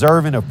and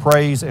deserving of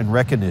praise and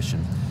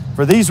recognition.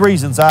 For these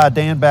reasons, I,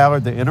 Dan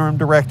Ballard, the Interim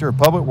Director of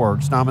Public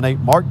Works, nominate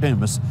Mark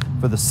Dumas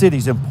for the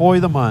city's Employee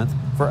of the Month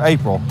for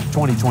April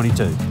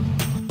 2022.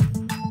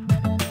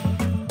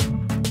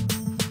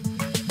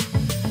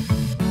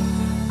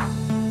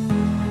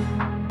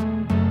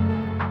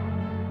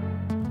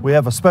 We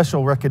have a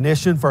special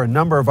recognition for a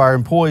number of our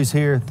employees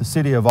here at the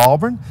City of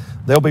Auburn.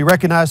 They'll be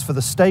recognized for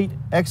the State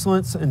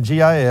Excellence in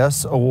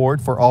GIS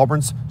Award for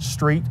Auburn's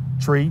Street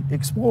Tree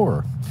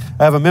Explorer.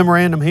 I have a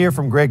memorandum here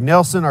from Greg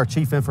Nelson, our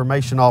Chief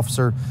Information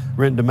Officer,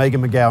 written to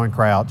Megan McGowan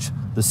Crouch,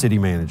 the City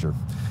Manager.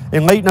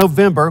 In late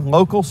November,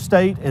 local,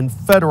 state, and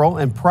federal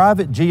and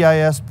private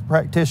GIS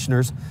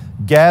practitioners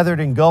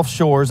gathered in Gulf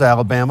Shores,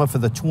 Alabama for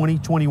the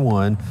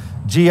 2021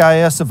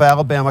 GIS of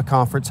Alabama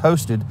Conference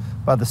hosted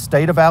by the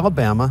State of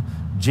Alabama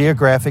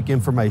Geographic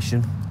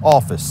Information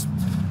Office.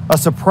 A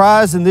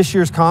surprise in this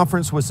year's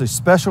conference was a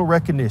special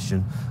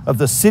recognition of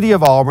the City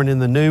of Auburn in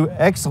the new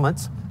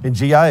Excellence in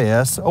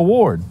GIS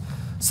Award.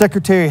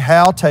 Secretary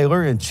Hal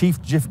Taylor and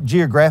Chief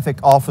Geographic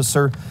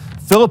Officer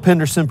Philip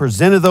Henderson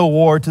presented the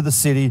award to the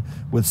city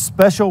with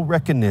special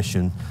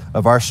recognition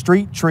of our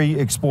Street Tree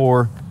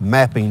Explorer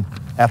mapping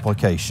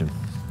application.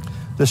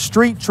 The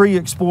Street Tree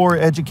Explorer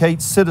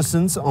educates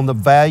citizens on the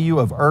value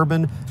of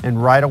urban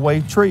and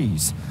right-of-way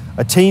trees.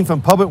 A team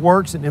from Public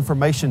Works and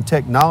Information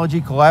Technology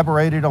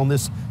collaborated on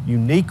this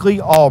uniquely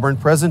Auburn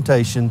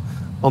presentation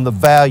on the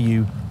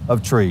value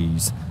of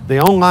trees. The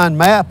online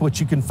map,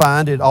 which you can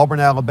find at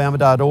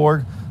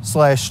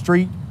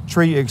auburnalabama.org/Street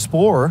Tree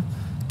Explorer,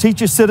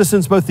 teaches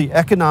citizens both the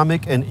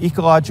economic and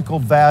ecological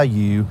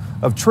value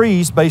of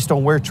trees based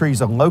on where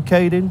trees are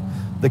located,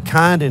 the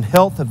kind and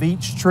health of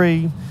each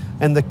tree,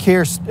 and the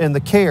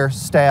care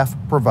staff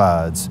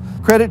provides.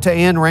 Credit to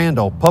Ann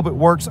Randall, Public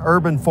Works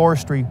Urban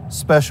Forestry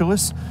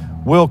Specialist,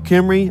 Will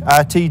Kimry,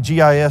 IT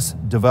GIS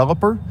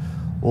Developer,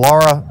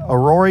 Laura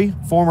Arroy,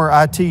 former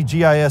IT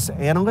GIS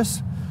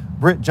Analyst,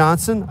 Britt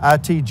Johnson,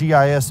 IT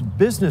GIS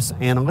Business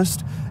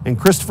Analyst, and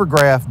Christopher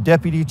Graff,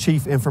 Deputy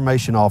Chief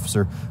Information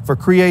Officer, for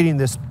creating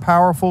this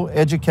powerful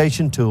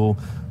education tool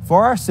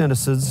for our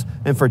citizens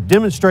and for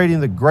demonstrating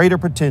the greater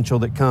potential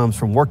that comes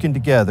from working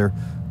together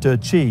to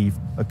achieve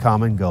a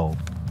common goal.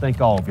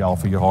 Thank all of y'all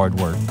for your hard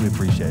work. We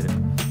appreciate it.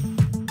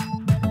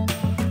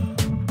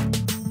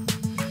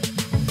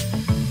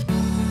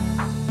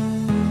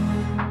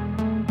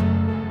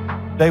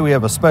 Today we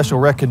have a special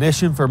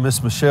recognition for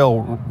Miss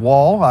Michelle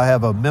Wall. I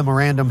have a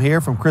memorandum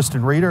here from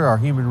Kristen Reeder, our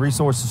Human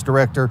Resources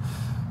Director,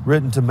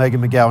 written to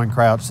Megan McGowan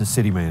Crouch, the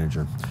City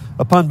Manager.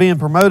 Upon being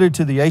promoted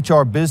to the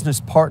HR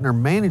Business Partner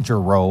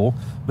Manager role,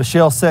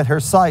 Michelle set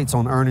her sights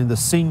on earning the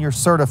Senior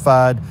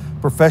Certified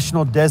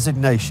Professional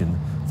Designation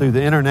through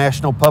the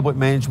International Public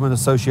Management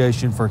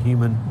Association for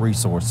Human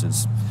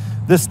Resources.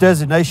 This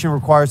designation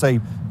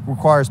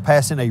requires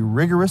passing a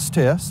rigorous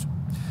test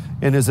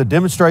and is a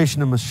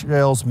demonstration of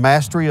Michelle's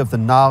mastery of the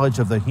knowledge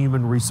of the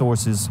human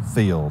resources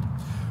field.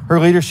 Her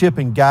leadership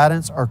and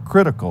guidance are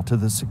critical to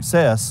the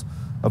success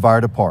of our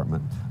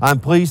department. I'm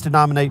pleased to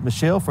nominate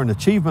Michelle for an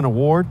Achievement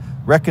Award,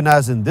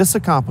 recognizing this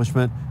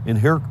accomplishment in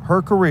her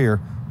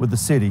career with the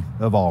City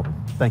of Auburn.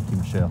 Thank you,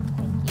 Michelle.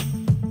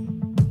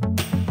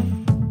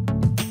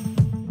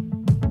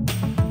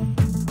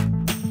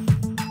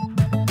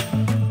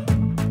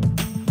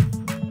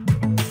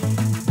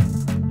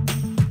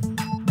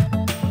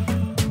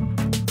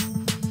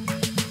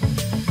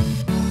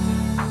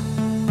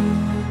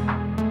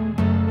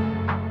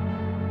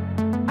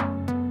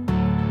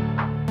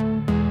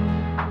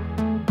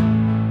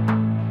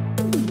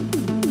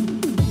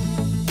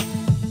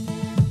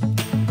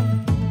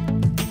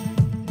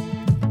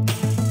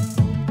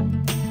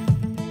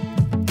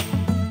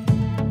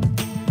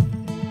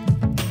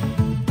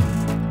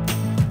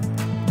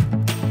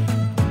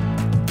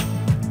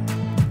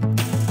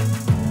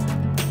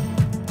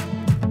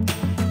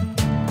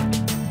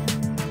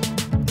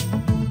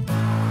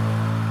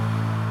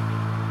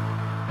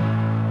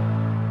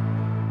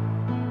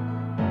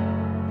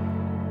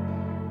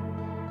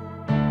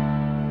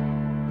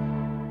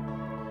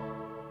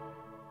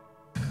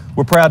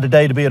 We're proud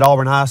today to be at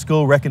Auburn High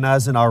School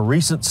recognizing our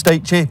recent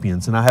state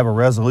champions, and I have a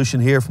resolution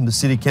here from the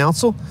City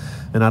Council,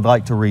 and I'd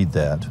like to read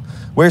that.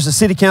 Whereas the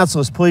City Council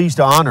is pleased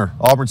to honor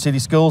Auburn City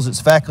Schools, its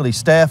faculty,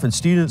 staff, and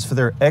students for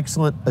their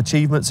excellent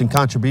achievements and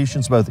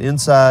contributions both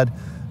inside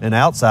and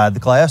outside the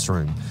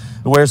classroom.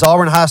 And whereas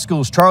Auburn High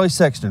School's Charlie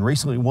Sexton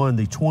recently won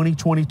the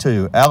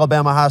 2022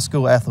 Alabama High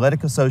School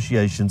Athletic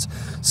Association's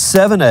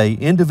 7A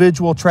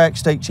Individual Track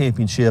State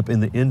Championship in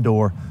the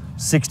indoor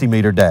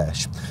 60-meter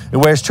dash.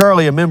 And whereas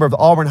Charlie, a member of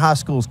Auburn High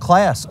School's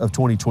class of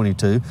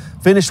 2022,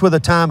 finished with a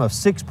time of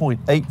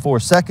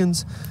 6.84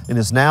 seconds and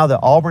is now the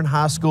Auburn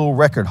High School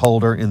record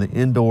holder in the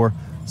indoor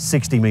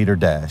 60-meter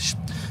dash.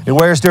 And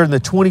whereas during the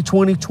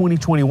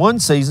 2020-2021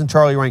 season,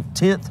 Charlie ranked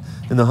 10th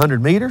in the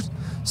 100 meters,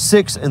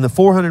 6th in the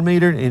 400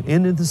 meter, and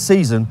ended the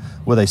season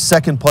with a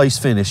second place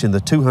finish in the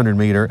 200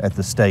 meter at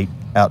the state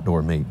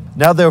outdoor meet.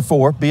 Now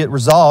therefore, be it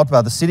resolved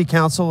by the City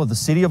Council of the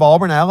City of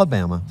Auburn,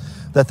 Alabama,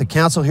 that the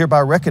council hereby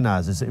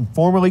recognizes and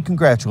formally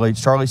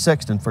congratulates Charlie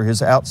Sexton for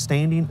his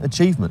outstanding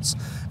achievements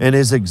and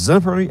his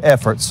exemplary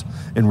efforts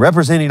in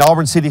representing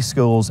Auburn City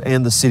Schools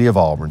and the City of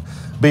Auburn.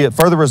 Be it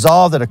further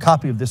resolved that a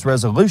copy of this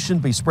resolution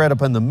be spread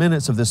upon the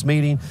minutes of this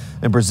meeting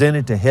and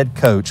presented to head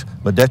coach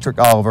Ledrick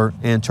Oliver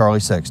and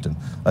Charlie Sexton,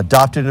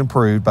 adopted and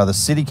approved by the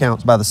City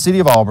Council, by the City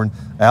of Auburn,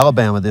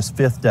 Alabama, this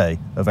 5th day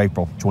of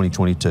April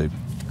 2022.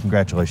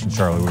 Congratulations,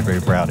 Charlie. We're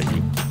very proud of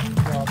you.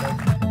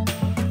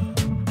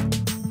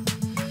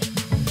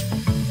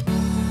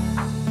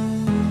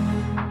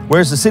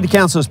 Whereas the City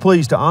Council is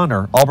pleased to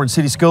honor Auburn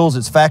City Schools,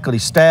 its faculty,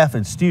 staff,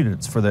 and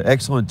students for their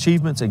excellent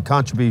achievements and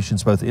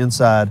contributions both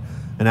inside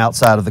and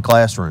outside of the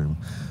classroom.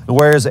 And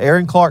whereas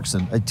Aaron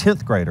Clarkson, a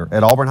 10th grader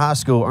at Auburn High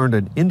School, earned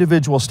an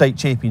individual state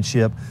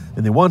championship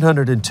in the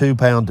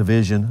 102-pound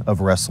division of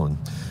wrestling.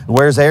 And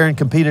whereas Aaron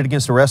competed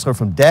against a wrestler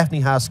from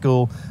Daphne High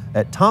School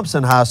at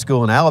Thompson High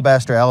School in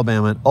Alabaster,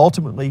 Alabama, and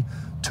ultimately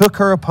took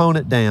her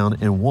opponent down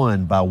and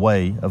won by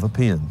way of a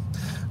pin.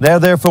 Now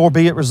therefore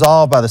be it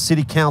resolved by the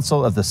City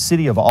Council of the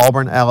City of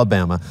Auburn,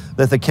 Alabama,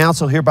 that the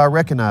council hereby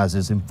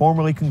recognizes and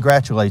formally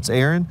congratulates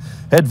Aaron,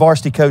 head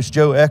varsity coach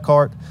Joe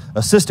Eckhart,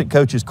 assistant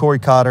coaches Corey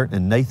Cotter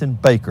and Nathan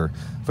Baker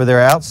for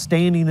their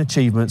outstanding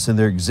achievements and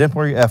their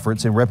exemplary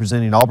efforts in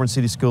representing Auburn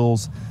City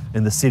Schools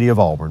and the City of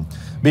Auburn.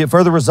 Be it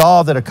further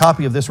resolved that a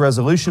copy of this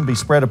resolution be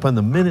spread upon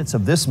the minutes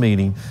of this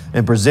meeting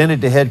and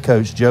presented to head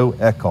coach Joe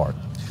Eckhart,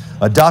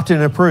 adopted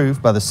and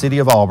approved by the City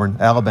of Auburn,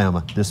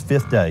 Alabama, this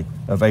 5th day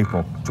of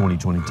April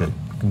 2022.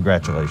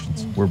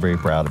 Congratulations. We're very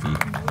proud of you.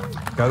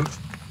 Coach,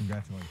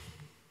 congratulations.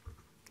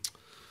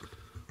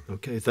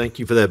 Okay, thank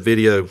you for that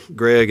video,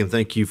 Greg, and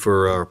thank you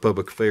for our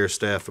public affairs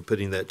staff for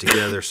putting that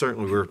together.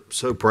 Certainly, we're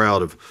so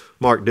proud of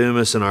Mark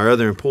Dumas and our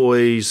other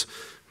employees.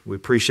 We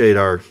appreciate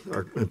our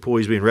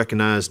employees being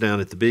recognized down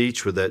at the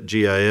beach with that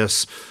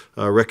GIS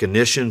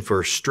recognition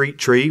for Street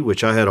Tree,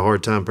 which I had a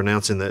hard time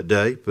pronouncing that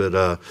day,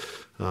 but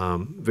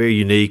very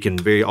unique and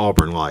very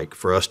Auburn-like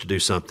for us to do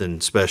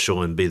something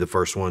special and be the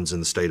first ones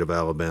in the state of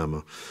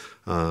Alabama.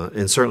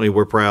 And certainly,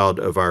 we're proud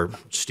of our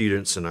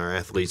students and our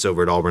athletes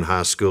over at Auburn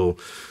High School.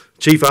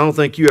 Chief, I don't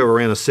think you ever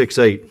ran a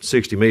 6'8",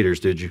 60 meters,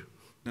 did you?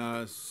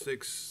 No,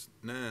 6'9",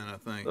 I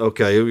think.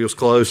 Okay, it was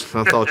close.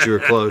 I thought you were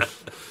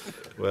close.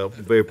 Well,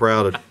 very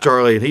proud of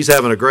Charlie, and he's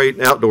having a great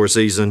outdoor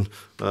season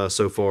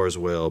so far as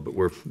well, but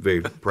we're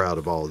very proud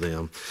of all of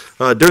them.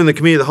 During the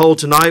Committee of the Whole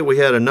tonight, we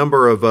had a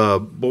number of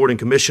board and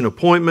commission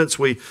appointments.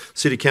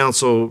 City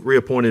Council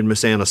reappointed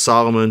Miss Anna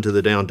Solomon to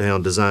the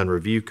Downtown Design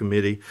Review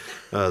Committee.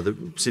 The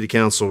City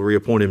Council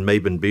reappointed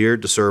Mabon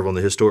Beard to serve on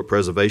the Historic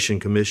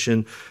Preservation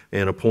Commission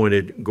and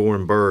appointed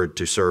Goran Bird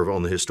to serve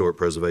on the Historic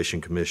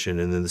Preservation Commission.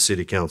 And then the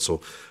City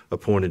Council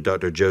appointed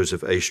Dr.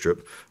 Joseph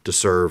Astrup to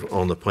serve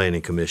on the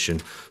Planning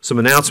Commission. Some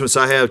announcements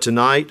I have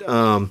tonight.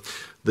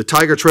 The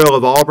Tiger Trail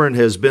of Auburn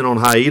has been on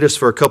hiatus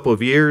for a couple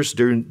of years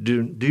due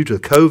to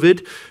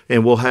COVID,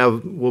 and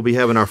we'll be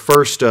having our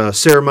first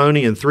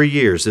ceremony in 3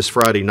 years this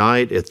Friday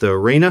night at the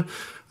arena.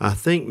 I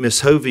think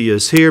Miss Hovey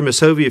is here.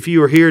 Miss Hovey, if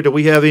you are here, do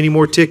we have any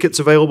more tickets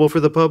available for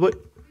the public?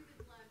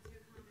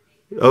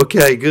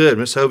 Okay, good.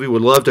 Miss Hovey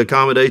would love to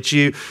accommodate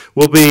you.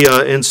 We'll be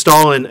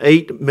installing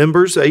 8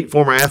 members, 8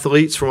 former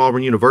athletes from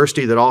Auburn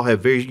University that all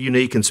have very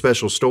unique and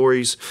special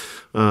stories.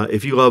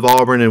 If you love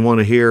Auburn and want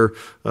to hear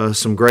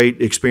some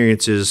great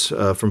experiences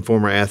from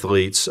former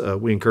athletes,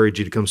 we encourage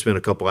you to come spend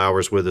a couple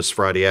hours with us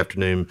Friday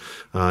afternoon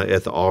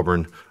at the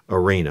Auburn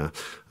Arena.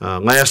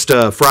 Last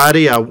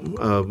Friday, I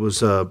was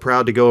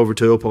proud to go over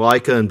to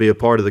Opelika and be a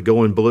part of the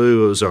Going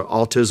Blue. It was an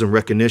autism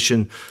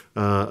recognition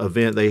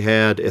event they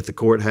had at the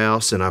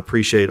courthouse, and I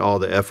appreciate all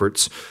the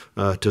efforts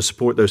to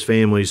support those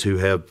families who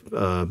have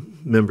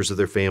members of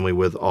their family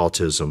with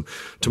autism.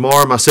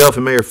 Tomorrow, myself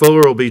and Mayor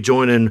Fuller will be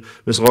joining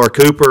Ms. Laura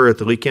Cooper at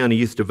the Lee County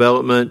Youth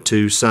Development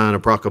to sign a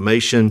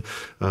proclamation.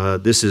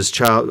 This is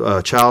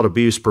Child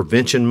Abuse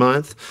Prevention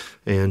Month,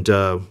 and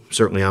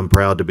certainly I'm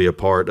proud to be a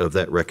part of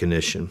that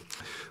recognition.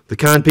 The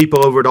kind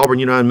people over at Auburn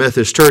United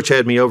Methodist Church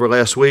had me over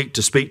last week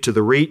to speak to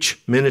the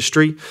REACH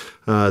ministry.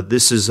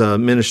 This is a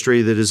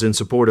ministry that is in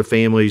support of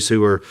families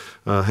who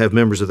have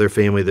members of their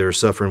family that are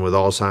suffering with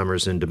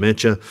Alzheimer's and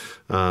dementia.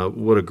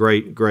 What a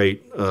great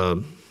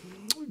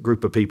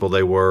group of people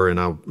they were, and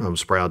I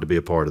was proud to be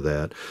a part of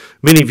that.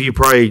 Many of you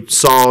probably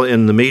saw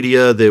in the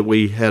media that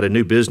we had a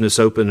new business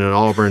open in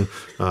Auburn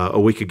a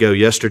week ago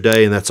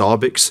yesterday, and that's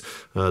Aubix.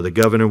 The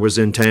governor was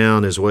in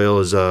town, as well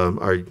as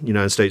our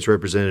United States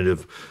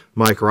Representative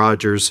Mike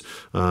Rogers.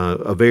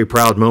 A very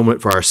proud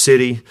moment for our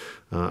city.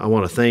 I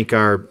want to thank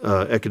our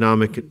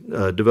economic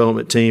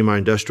development team, our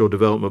industrial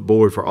development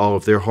board, for all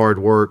of their hard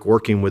work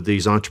working with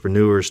these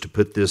entrepreneurs to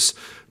put this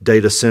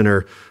data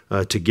center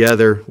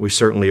together. We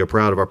certainly are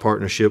proud of our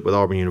partnership with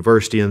Auburn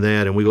University in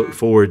that, and we look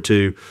forward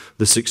to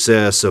the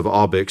success of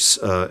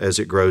Aubix as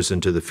it grows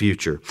into the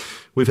future.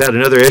 We've had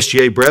another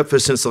SGA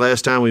breakfast since the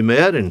last time we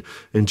met and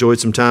enjoyed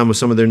some time with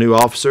some of their new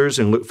officers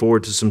and look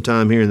forward to some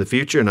time here in the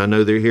future, and I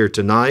know they're here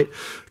tonight.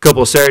 A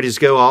couple of Saturdays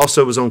ago, I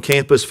also was on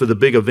campus for the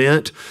big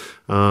event.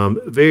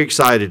 Very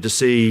excited to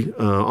see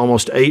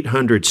almost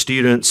 800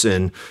 students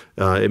and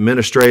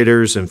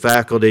administrators and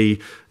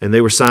faculty, and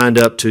they were signed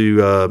up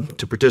to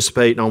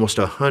participate in almost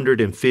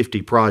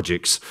 150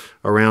 projects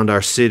around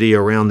our city,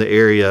 around the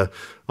area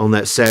on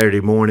that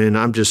Saturday morning.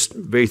 I'm just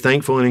very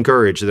thankful and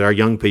encouraged that our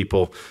young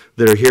people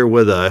that are here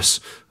with us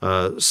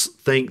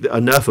think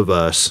enough of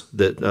us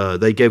that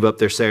they gave up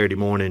their Saturday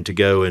morning to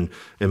go and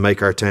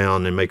make our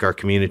town and make our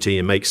community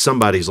and make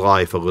somebody's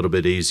life a little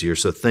bit easier.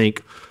 So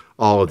thank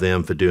all of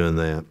them for doing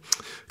that.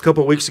 A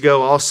couple of weeks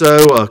ago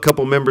also, a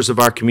couple members of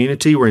our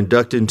community were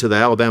inducted into the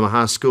Alabama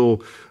High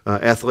School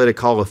Athletic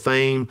Hall of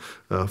Fame.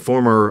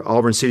 Former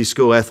Auburn City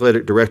School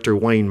Athletic Director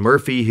Wayne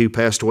Murphy, who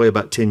passed away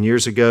about 10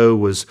 years ago,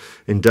 was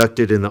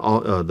inducted in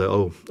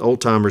the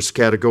Old Timers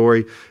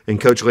category. And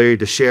Coach Larry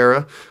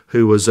DeShera,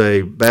 who was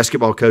a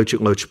basketball coach at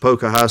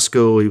Lochapoka High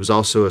School. He was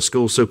also a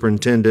school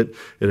superintendent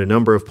in a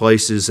number of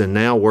places and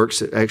now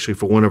works actually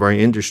for one of our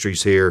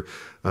industries here,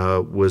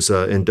 was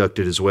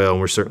inducted as well, and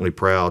we're certainly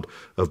proud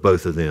of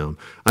both of them.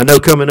 I know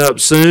coming up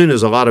soon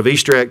is a lot of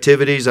Easter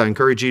activities. I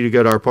encourage you to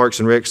go to our Parks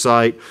and Rec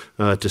site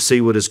to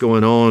see what is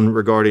going on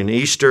regarding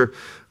Easter.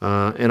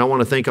 And I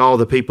want to thank all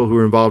the people who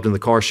were involved in the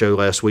car show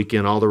last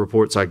weekend. All the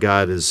reports I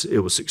got is it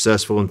was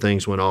successful and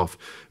things went off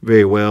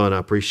very well, and I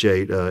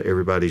appreciate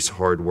everybody's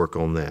hard work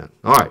on that.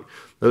 All right,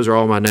 those are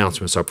all my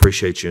announcements. I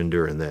appreciate you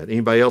enduring that.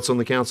 Anybody else on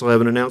the council have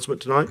an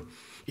announcement tonight?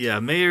 Yeah,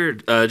 Mayor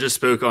just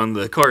spoke on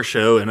the car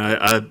show, and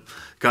I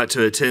got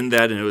to attend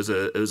that, and it was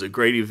a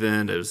great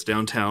event. It was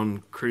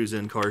downtown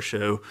cruise-in car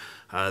show.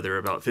 There were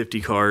about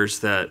 50 cars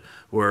that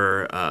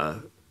were,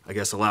 I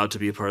guess, allowed to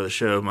be a part of the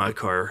show. My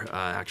car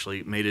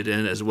actually made it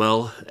in as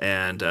well,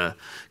 and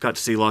got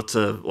to see lots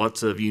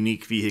of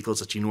unique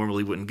vehicles that you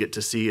normally wouldn't get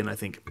to see. And I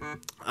think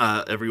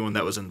everyone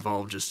that was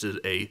involved just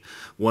did a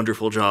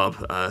wonderful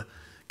job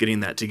getting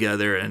that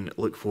together, and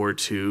look forward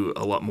to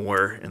a lot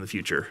more in the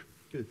future.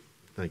 Good.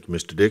 Thank you,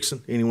 Mr.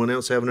 Dixon. Anyone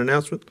else have an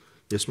announcement?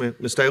 Yes, ma'am.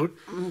 Ms. Taylor?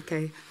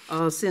 Okay.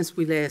 Since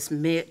we last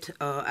met,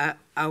 I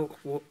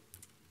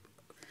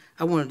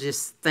want to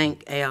just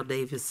thank Al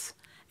Davis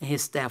and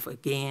his staff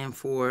again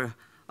for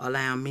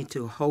allowing me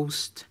to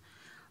host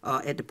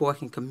at the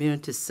Boykin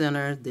Community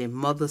Center the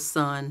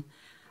mother-son,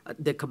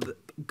 the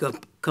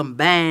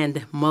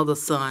combined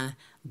mother-son,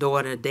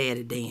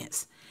 daughter-daddy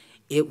dance.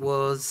 It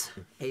was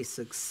a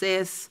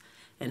success,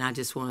 and I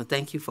just want to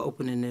thank you for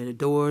opening the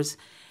doors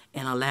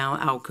and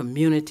allowing our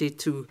community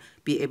to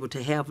be able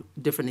to have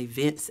different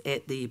events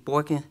at the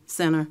Boykin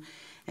Center.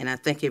 And I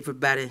thank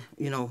everybody,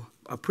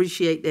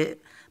 appreciate that.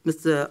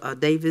 Mr.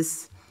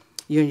 Davis,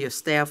 you and your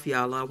staff,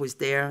 y'all always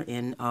there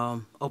and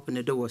open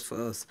the doors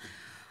for us.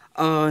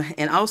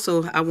 And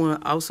also, I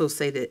want to also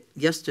say that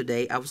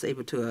yesterday I was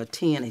able to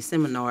attend a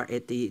seminar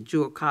at the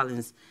Jewel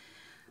Collins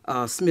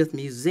Smith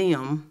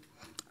Museum,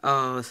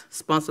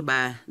 sponsored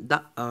by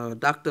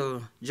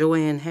Dr.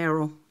 Joan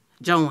Harrell,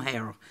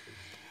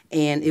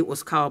 and it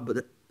was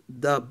called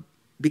the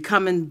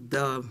Becoming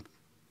the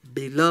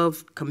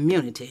Beloved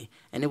Community,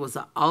 and it was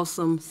an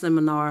awesome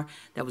seminar.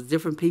 There was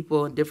different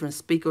people, different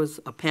speakers,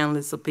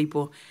 panelists of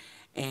people,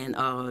 and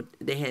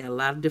they had a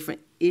lot of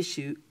different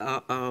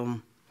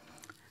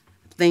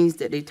things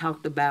that they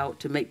talked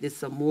about to make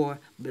this a more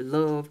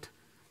beloved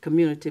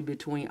community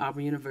between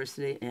Auburn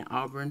University and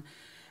Auburn,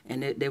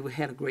 and they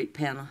had a great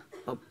panel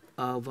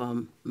of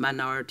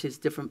minorities,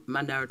 different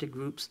minority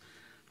groups,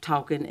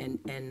 talking,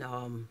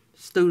 and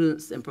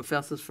students and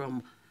professors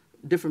from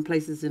different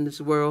places in this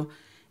world.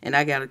 And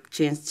I got a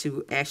chance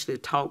to actually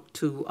talk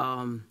to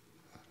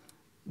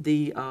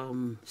the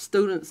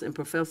students and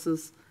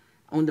professors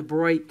on the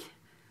break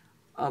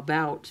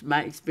about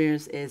my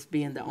experience as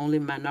being the only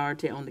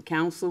minority on the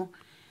council.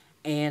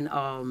 And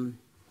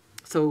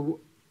so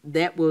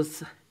that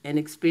was an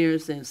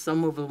experience, and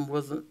some of them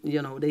wasn't,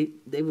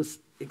 they was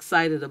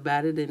excited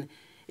about it. And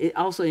it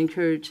also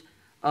encouraged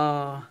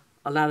a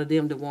lot of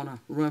them to want to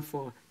run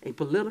for a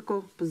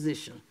political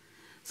position.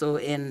 So,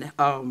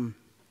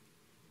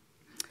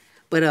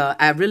 but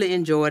I really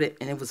enjoyed it,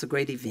 and it was a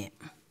great event.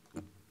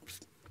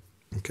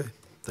 Okay.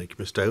 Thank you,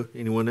 Ms. Taylor.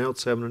 Anyone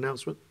else have an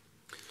announcement?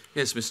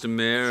 Yes, Mr.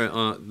 Mayor,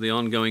 the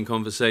ongoing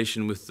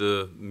conversation with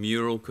the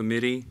mural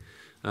committee,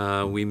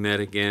 we met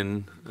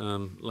again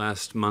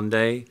last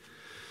Monday,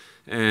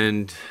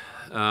 and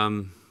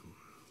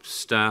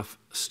staff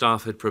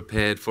had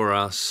prepared for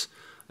us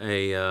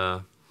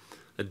a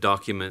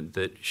document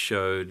that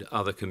showed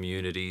other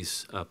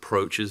communities'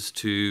 approaches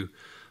to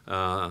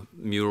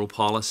mural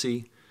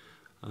policy.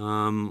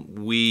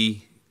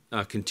 We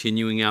are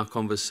continuing our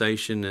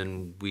conversation,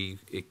 and we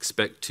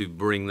expect to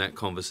bring that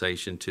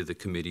conversation to the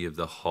committee of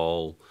the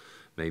whole,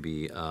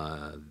 maybe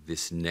the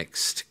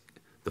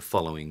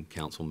following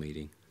council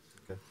meeting.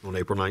 Okay. On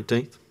April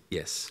 19th?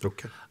 Yes.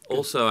 Okay.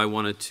 Also, I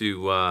wanted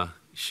to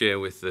share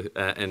with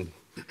and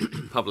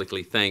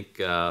publicly thank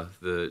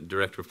the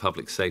Director of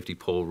Public Safety,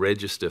 Paul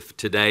Register.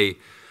 Today,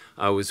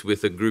 I was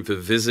with a group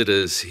of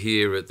visitors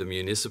here at the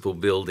municipal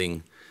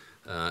building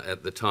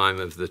at the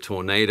time of the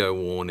tornado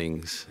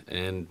warnings,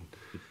 and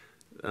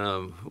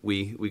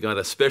we got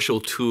a special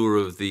tour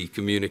of the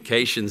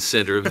communications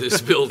center of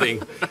this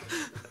building.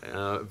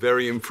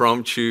 Very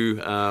impromptu.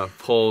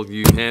 Paul,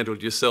 you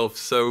handled yourself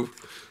so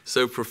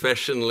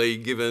professionally,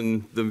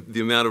 given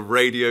the amount of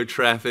radio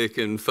traffic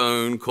and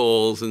phone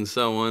calls and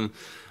so on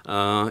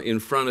in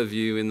front of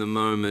you in the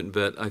moment.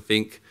 But I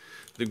think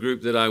the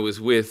group that I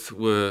was with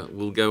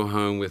will go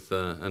home with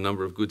a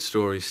number of good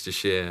stories to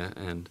share.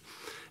 And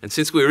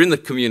since we're in the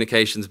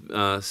communications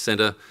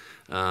center,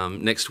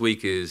 next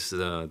week is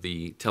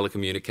the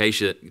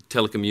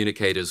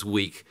Telecommunicators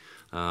Week,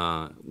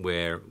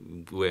 where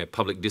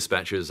public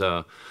dispatchers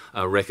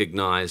are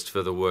recognized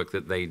for the work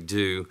that they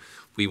do.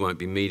 We won't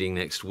be meeting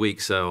next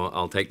week, so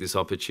I'll take this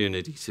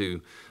opportunity to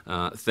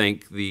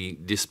thank the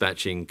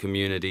dispatching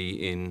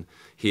community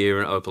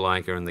here in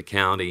Opelika and the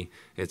county.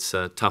 It's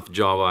a tough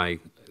job. I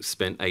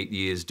spent 8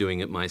 years doing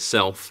it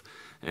myself,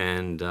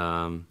 and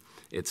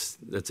it's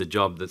a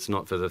job that's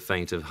not for the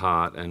faint of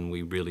heart, and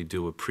we really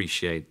do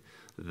appreciate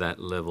that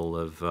level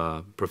of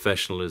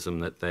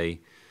professionalism that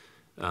they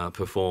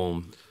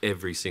perform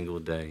every single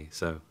day.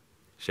 So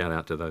shout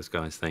out to those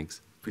guys. Thanks.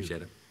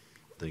 Appreciate it.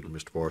 Thank you,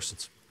 Mr.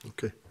 Parsons.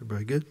 Okay,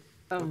 everybody good?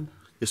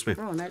 Yes, ma'am.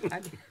 Ron,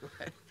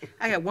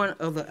 I got one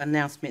other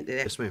announcement that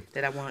Yes, ma'am.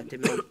 that I wanted to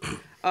make.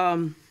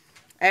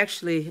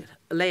 Actually,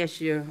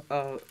 last year,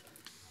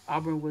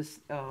 Auburn was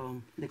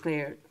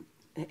declared,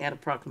 had a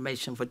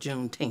proclamation for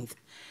Juneteenth.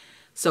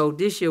 So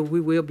this year we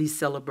will be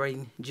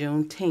celebrating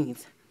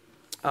Juneteenth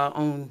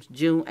on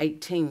June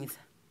 18th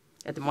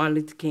at the Martin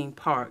Luther King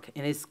Park,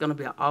 and it's going to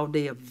be an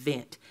all-day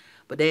event.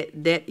 But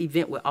that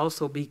event will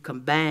also be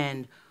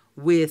combined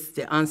with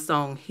the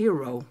unsung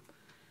hero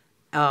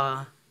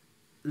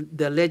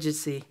the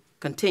legacy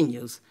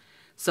continues.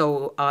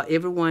 So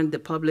everyone, the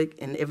public,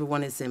 and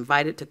everyone is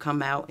invited to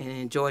come out and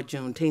enjoy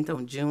Juneteenth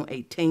on June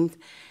 18th.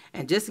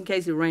 And just in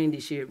case it rained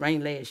this year, it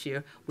rained last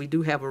year, we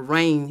do have a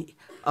rain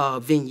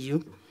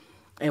venue.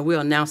 And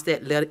we'll announce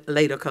that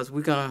later because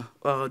we're going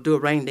to do a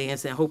rain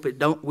dance and hope it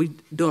don't. We're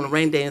doing a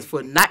rain dance for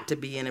it not to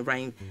be any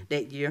rain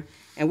that year.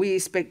 And we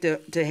expect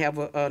to have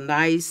a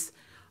nice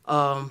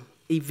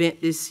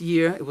event this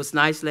year. It was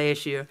nice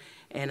last year.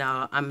 And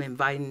I'm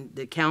inviting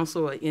the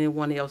council or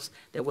anyone else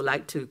that would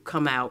like to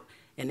come out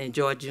and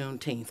enjoy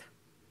Juneteenth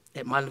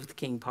at Martin Luther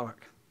King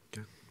Park.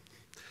 Okay.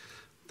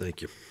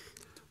 Thank you.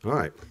 All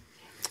right.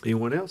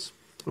 Anyone else?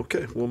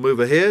 Okay, we'll move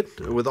ahead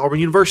with Auburn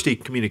University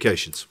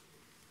Communications.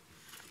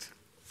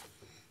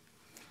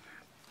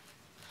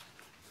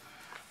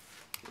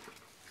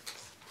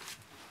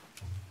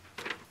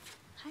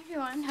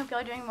 Everyone, hope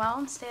y'all are doing well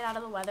and stayed out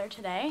of the weather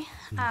today.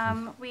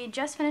 We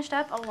just finished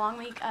up a long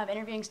week of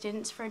interviewing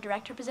students for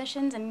director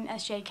positions in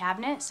SGA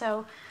cabinet,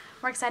 so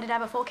we're excited to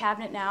have a full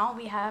cabinet now.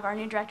 We have our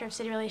new director of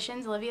city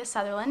relations, Olivia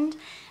Sutherland,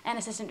 and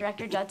assistant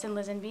director Judson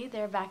Lisenby.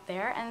 They're back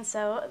there, and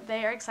so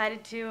they are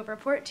excited to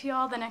report to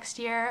y'all the next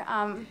year.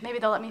 Maybe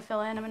they'll let me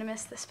fill in. I'm going to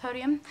miss this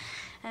podium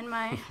and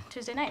my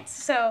Tuesday nights,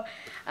 so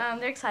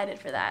they're excited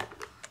for that.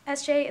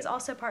 SJ is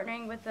also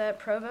partnering with the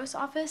Provost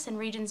Office and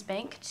Regions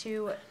Bank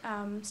to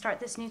start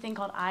this new thing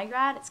called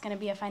iGrad. It's going to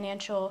be a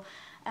financial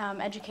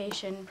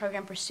education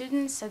program for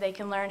students so they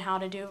can learn how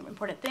to do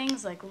important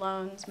things like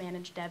loans,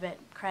 manage debit,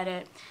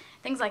 credit,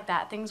 things like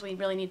that, things we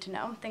really need to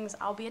know, things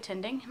I'll be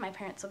attending. My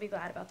parents will be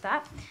glad about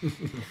that.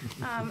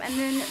 And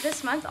then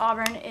this month,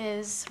 Auburn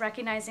is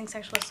recognizing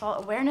Sexual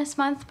Assault Awareness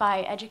Month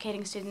by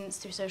educating students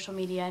through social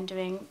media and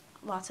doing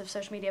lots of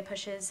social media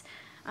pushes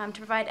to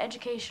provide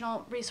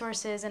educational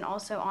resources and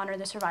also honor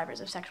the survivors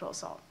of sexual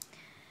assault.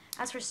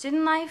 As for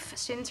student life,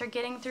 students are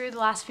getting through the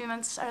last few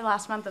months, or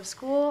last month of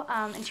school.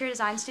 Interior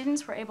design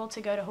students were able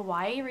to go to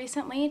Hawaii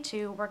recently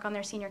to work on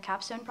their senior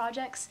capstone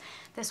projects.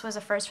 This was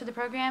a first for the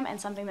program and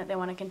something that they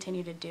want to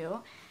continue to do.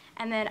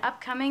 And then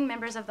upcoming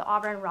members of the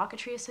Auburn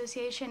Rocketry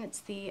Association,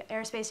 it's the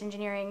Aerospace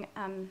Engineering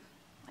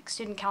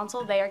Student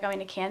Council. They are going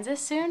to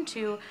Kansas soon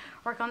to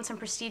work on some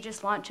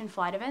prestigious launch and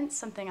flight events,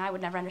 something I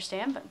would never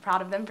understand, but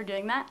proud of them for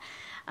doing that.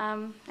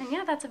 And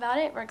yeah, that's about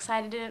it. We're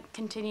excited to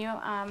continue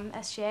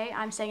SGA.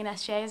 I'm staying in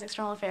SGA as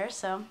External Affairs,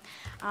 so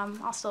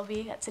I'll still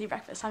be at City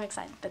Breakfast. I'm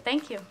excited, but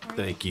thank you.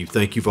 Thank you.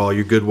 Thank you for all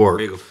your good work.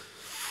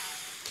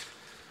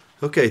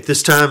 Okay, at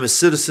this time is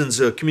citizens'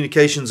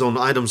 communications on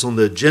items on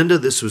the agenda.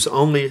 This was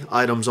only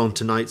items on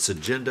tonight's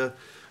agenda.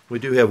 We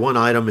do have one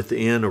item at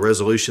the end, a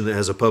resolution that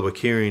has a public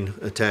hearing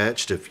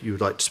attached. If you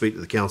would like to speak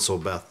to the council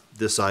about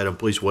this item,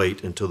 please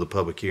wait until the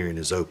public hearing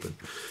is open.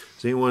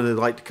 Is anyone that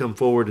would like to come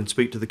forward and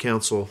speak to the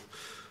council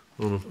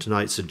on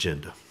tonight's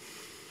agenda?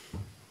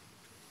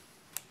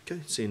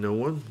 Okay, seeing no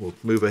one, we'll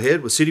move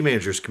ahead with City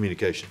Manager's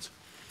communications.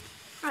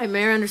 All right,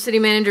 Mayor, under City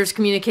Manager's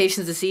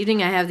communications this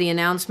evening, I have the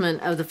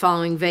announcement of the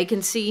following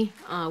vacancy.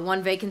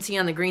 One vacancy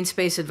on the Green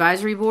Space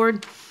Advisory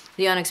Board.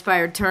 The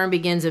unexpired term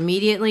begins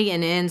immediately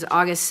and ends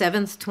August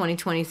 7th,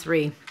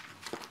 2023.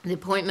 The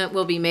appointment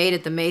will be made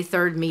at the May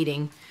 3rd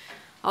meeting.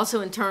 Also,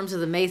 in terms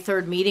of the May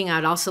 3rd meeting,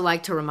 I'd also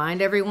like to remind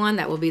everyone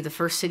that will be the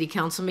first City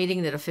Council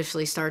meeting that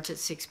officially starts at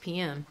 6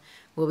 p.m.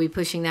 We'll be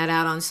pushing that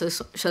out on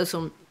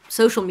social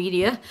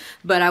media,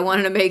 but I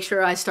wanted to make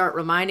sure I start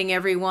reminding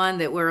everyone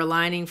that we're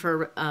aligning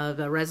for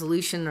the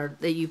resolution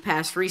that you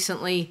passed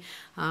recently,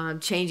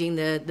 changing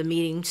the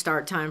meeting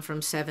start time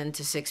from 7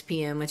 to 6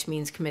 p.m., which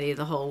means Committee of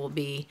the Whole will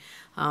be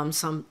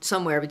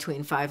somewhere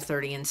between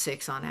 5:30 and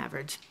 6 on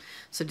average.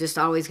 So just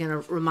always going to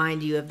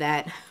remind you of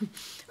that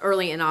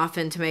early and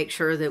often to make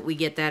sure that we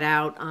get that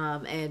out.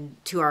 And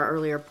to our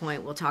earlier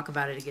point, we'll talk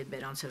about it a good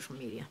bit on social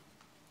media.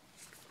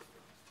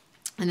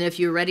 And if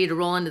you're ready to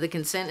roll into the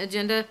consent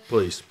agenda,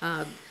 please.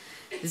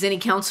 Does any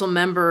council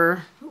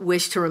member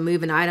wish to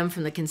remove an item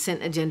from the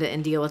consent agenda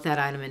and deal with that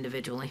item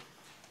individually?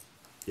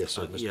 Yes,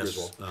 sir, Mr. Yes,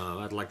 Griswold.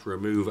 I'd like to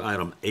remove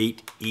item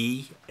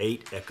 8E,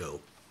 8 Echo.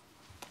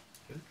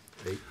 Okay.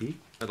 8E.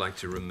 I'd like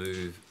to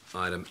remove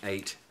item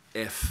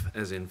 8F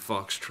as in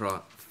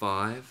Foxtrot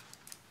 5.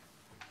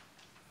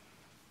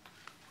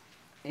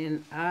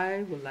 And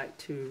I would like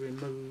to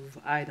remove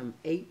item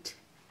 8F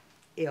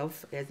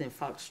as in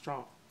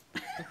Foxtrot.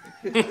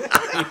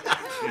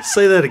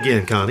 Say that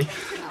again, Connie.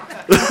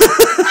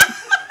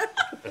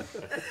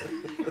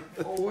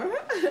 4.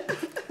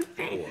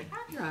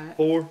 Right.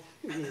 4?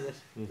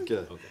 Yes.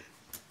 Okay.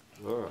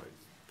 All right.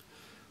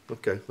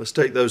 Okay, let's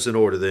take those in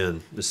order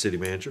then, Ms. City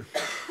Manager.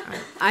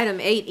 Item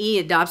 8E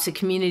adopts a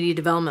Community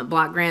Development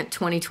Block Grant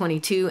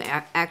 2022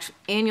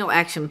 Annual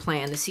Action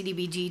Plan. The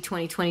CDBG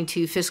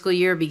 2022 fiscal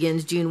year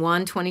begins June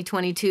 1,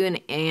 2022,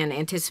 and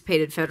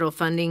anticipated federal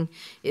funding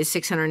is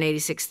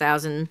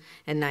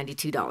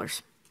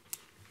 $686,092.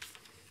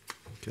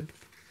 Okay.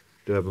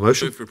 Do I have a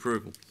motion? Move for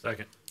approval.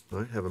 Second. All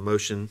right, have a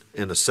motion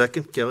and a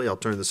second. Kelly, I'll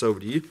turn this over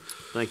to you.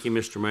 Thank you,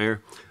 Mr.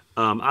 Mayor.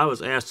 I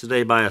was asked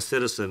today by a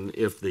citizen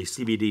if the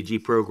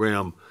CBDG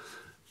program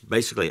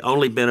basically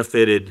only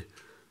benefited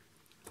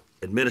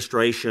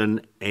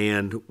administration,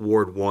 and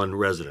Ward 1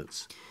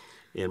 residents?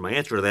 And my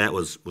answer to that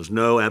was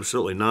no,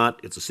 absolutely not.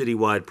 It's a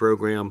citywide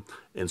program,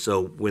 and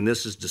so when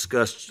this is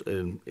discussed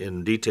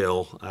in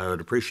detail, I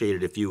would appreciate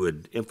it if you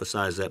would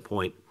emphasize that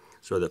point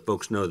so that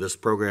folks know these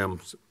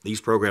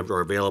programs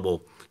are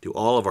available to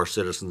all of our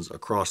citizens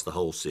across the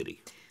whole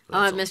city.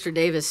 I'll have Mr.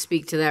 Davis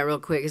speak to that real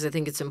quick because I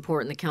think it's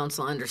important the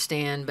council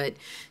understand. But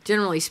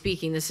generally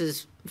speaking, this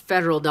is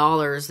federal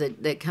dollars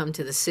that come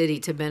to the city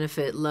to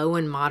benefit low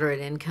and moderate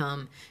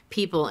income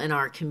people in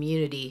our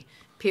community,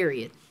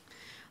 period.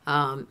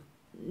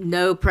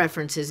 No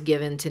preference is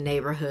given to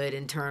neighborhood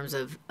in terms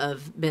of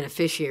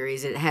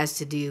beneficiaries. It has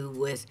to do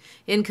with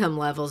income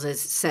levels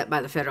as set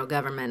by the federal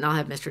government. And I'll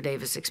have Mr.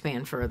 Davis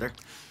expand further.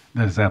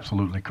 That is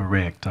absolutely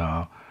correct.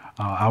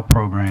 Our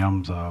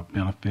programs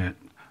benefit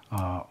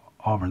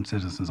Auburn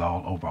citizens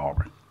all over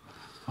Auburn.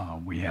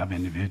 We have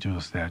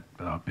individuals that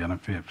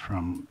benefit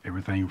from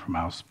everything from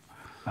our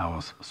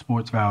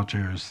sports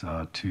vouchers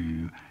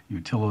to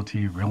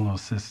utility, rental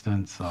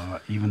assistance,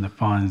 even the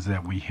funds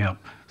that we help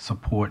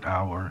support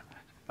our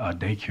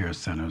daycare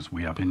centers.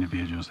 We have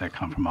individuals that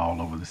come from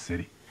all over the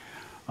city.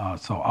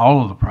 So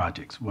all of the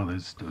projects, whether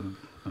it's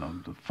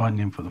the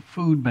funding for the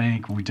food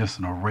bank, we just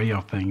an array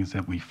of things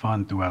that we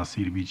fund through our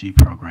CDBG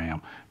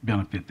program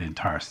benefit the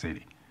entire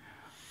city.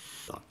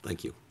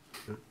 Thank you.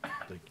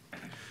 Thank you.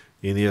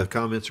 Any other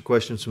comments or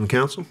questions from the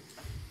council?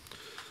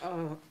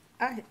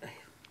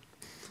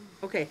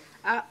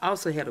 I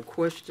also had a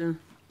question.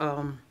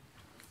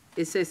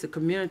 It says the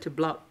Community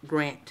Block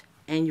Grant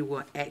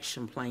Annual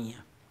Action Plan,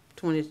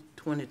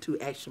 2022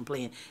 Action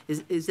Plan.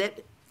 Is that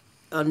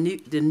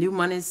the new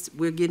monies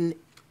we're getting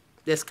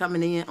that's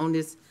coming in on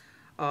this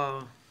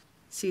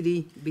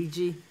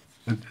CDBG?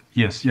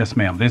 Yes,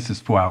 ma'am. This is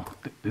for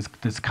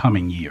this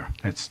coming year.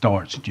 That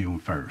starts June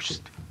 1st.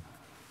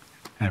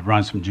 And it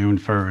runs from June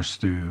 1st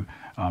through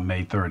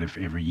May 3rd of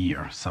every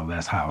year. So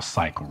that's how a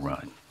cycle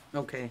runs.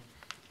 Okay.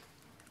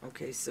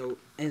 Okay, so,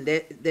 and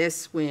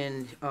that's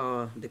when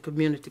the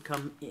community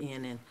come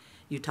in and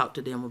you talk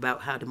to them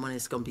about how the money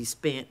is going to be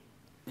spent.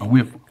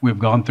 We've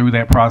gone through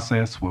that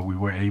process where we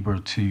were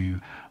able to,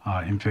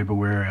 in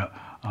February,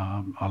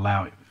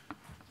 allow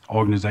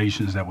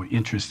organizations that were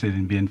interested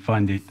in being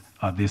funded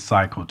this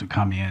cycle to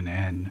come in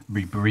and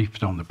be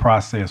briefed on the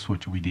process,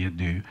 which we did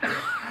do.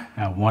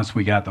 Once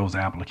we got those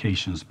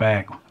applications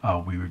back,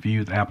 we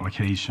reviewed the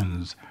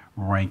applications,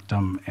 ranked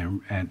them,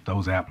 and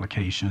those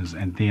applications,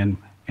 and then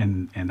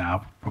in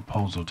our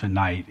proposal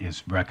tonight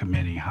is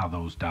recommending how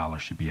those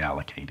dollars should be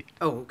allocated.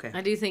 Oh, okay.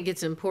 I do think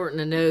it's important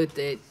to note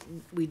that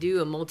we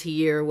do a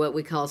multi-year, what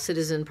we call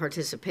citizen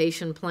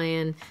participation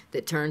plan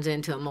that turns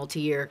into a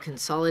multi-year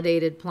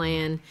consolidated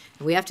plan.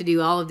 And we have to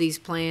do all of these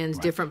plans,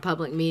 right, different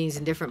public meetings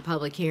and different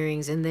public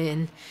hearings, and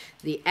then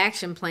the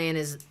action plan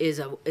is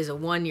a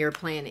one-year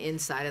plan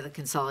inside of the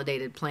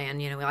consolidated plan.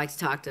 You know, we like to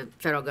talk to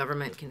federal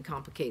government, can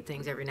complicate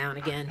things every now and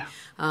again.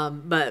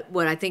 But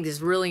what I think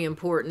is really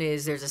important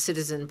is there's a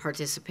citizen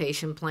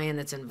participation plan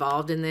that's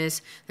involved in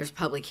this. There's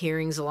public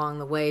hearings along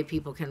the way.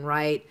 People can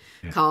write,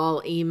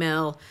 call,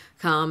 email,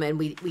 come, and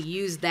we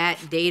use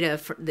that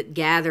data that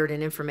gathered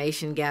and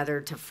information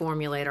gathered to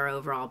formulate our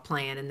overall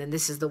plan. And then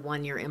this is the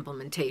one-year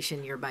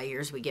implementation, year by year,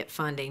 as we get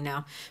funding.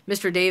 Now,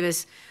 Mr.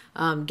 Davis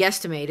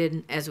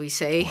guesstimated, as we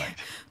say, right,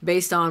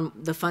 based on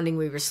the funding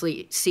we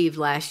received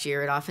last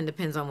year. It often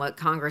depends on what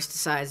Congress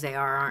decides they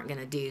are or aren't going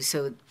to do.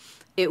 So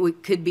it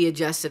could be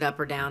adjusted up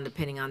or down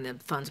depending on the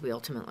funds we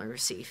ultimately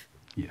receive.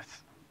 Yes.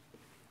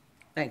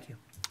 Thank you.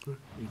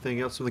 Anything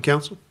else from the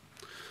council?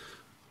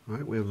 All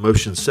right, we have a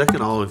motion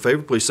second. All in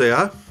favor, please say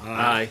aye.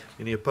 Aye.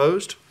 Any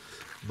opposed?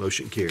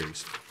 Motion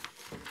carries.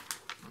 All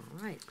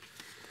right.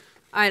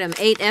 Item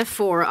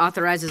 8F4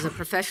 authorizes a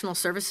professional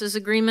services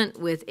agreement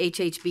with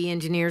HHB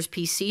Engineers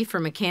PC for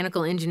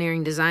mechanical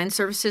engineering design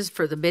services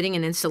for the bidding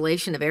and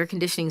installation of air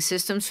conditioning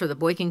systems for the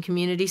Boykin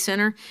Community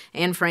Center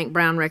and Frank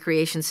Brown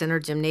Recreation Center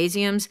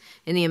gymnasiums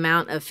in the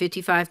amount of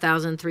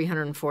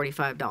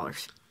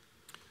 $55,345.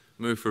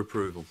 Move for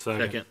approval.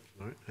 Second.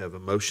 All right, have a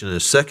motion and a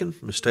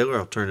second. Ms. Taylor,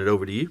 I'll turn it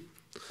over to you.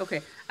 Okay,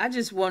 I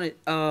just wanted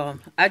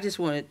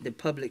the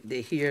public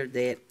to hear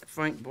that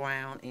Frank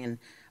Brown and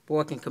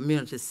Boykin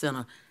Community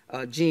Center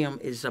gym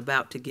is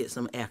about to get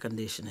some air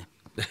conditioning.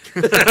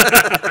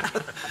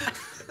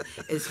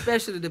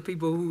 Especially the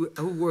people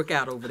who work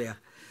out over there.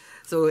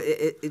 So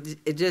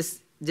it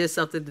just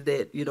something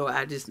that, you know,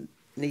 I just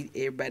need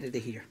everybody to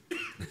hear.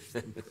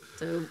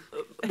 So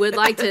would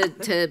like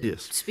to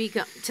Yes, speak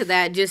up to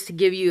that just to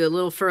give you a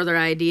little further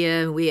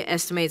idea. We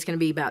estimate it's going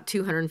to be about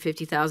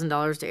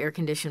 $250,000 to air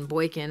condition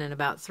Boykin and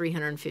about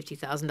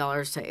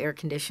 $350,000 to air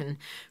condition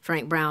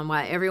Frank Brown.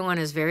 Why everyone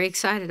is very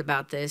excited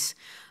about this.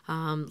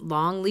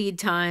 Long lead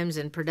times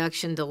and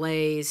production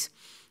delays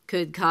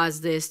could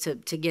cause this to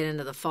get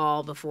into the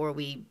fall before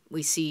we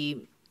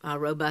see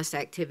robust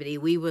activity.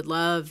 We would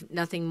love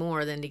nothing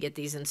more than to get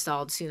these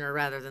installed sooner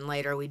rather than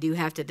later. We do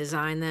have to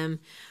design them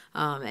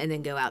and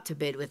then go out to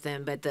bid with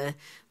them. But the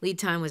lead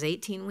time was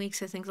 18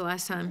 weeks, I think, the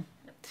last time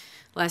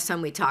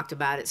we talked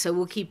about it. So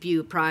we'll keep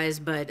you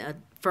apprised, but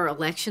for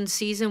election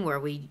season, where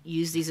we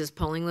use these as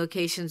polling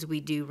locations, we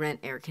do rent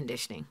air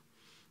conditioning.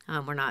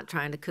 We're not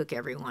trying to cook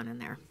everyone in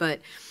there, but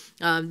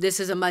this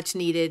is a much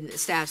needed,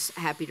 staff's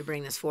happy to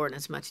bring this forward, and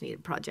it's a much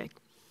needed project.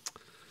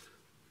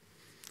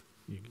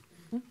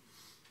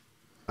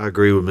 I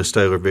agree with Ms.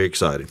 Taylor. Very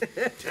exciting.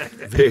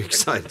 Very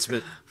exciting.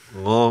 Spent a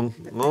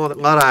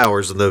lot of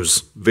hours in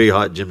those very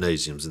hot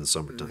gymnasiums in the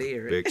summertime.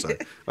 Very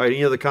exciting. All right,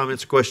 any other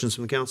comments or questions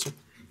from the council?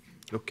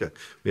 Okay.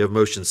 We have a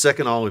motion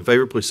second. All in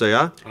favor, please say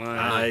aye.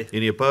 Aye.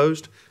 Any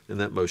opposed? And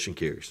that motion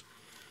carries.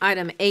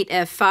 Item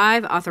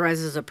 8F5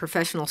 authorizes a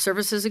professional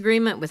services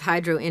agreement with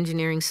Hydro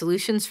Engineering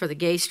Solutions for the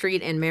Gay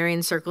Street and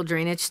Marion Circle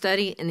drainage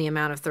study in the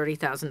amount of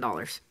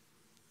 $30,000.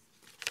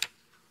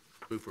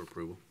 Move for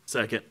approval.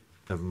 Second.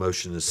 Have a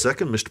motion and a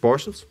second. Mr.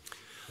 Parsons?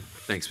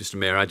 Thanks, Mr.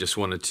 Mayor. I just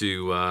wanted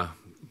to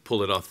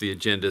pull it off the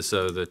agenda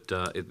so that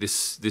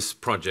this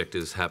project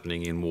is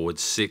happening in Ward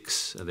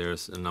 6.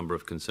 There's a number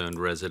of concerned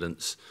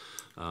residents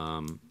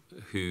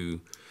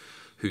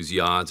whose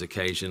yards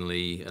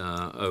occasionally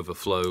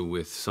overflow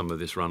with some of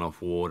this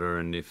runoff water,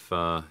 and if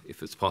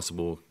it's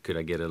possible, could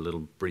I get a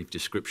little brief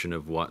description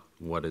of what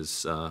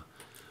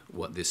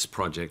this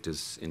project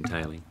is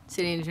entailing?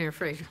 City Engineer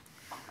Frazier.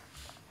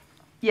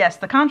 Yes,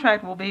 the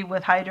contract will be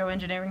with Hydro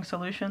Engineering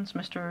Solutions.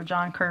 Mr.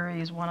 John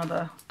Curry is one of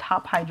the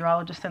top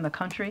hydrologists in the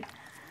country.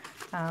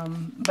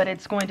 But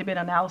it's going to be an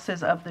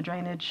analysis of the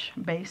drainage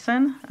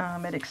basin.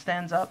 It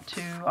extends up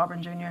to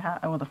Auburn Junior High,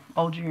 well, the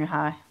old junior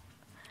high.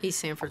 East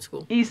Sanford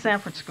School. East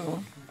Sanford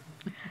School.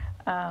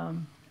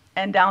 And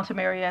down to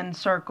Marion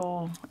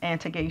Circle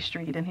and to Gay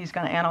Street. And he's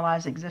going to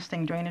analyze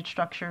existing drainage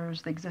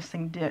structures, the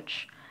existing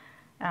ditch,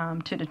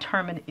 to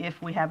determine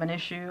if we have an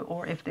issue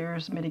or if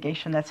there's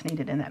mitigation that's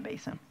needed in that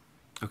basin.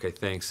 Okay,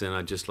 thanks. And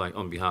I'd just like,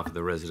 on behalf of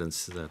the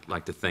residents, I'd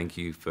like to thank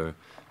you for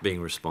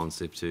being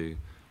responsive to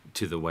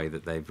the way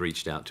that they've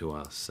reached out to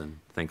us. And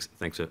thanks,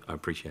 I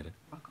appreciate it.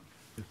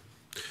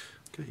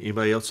 Okay.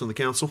 Anybody else on the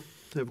council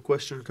have a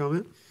question or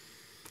comment?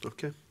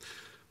 Okay.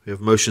 We have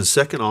a motion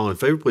second. All in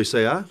favor, please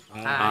say aye.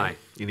 Aye.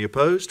 Any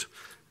opposed?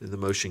 And the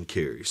motion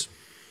carries.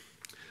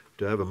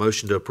 Do I have a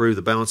motion to approve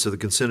the balance of the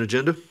consent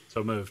agenda?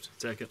 So moved.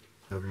 Second.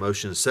 I have a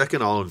motion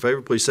second. All in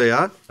favor, please say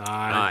aye.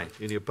 Aye.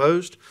 Any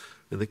opposed?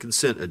 And the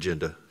consent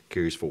agenda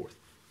carries forth.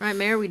 All right,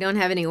 Mayor, we don't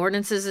have any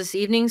ordinances this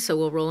evening, so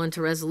we'll roll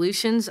into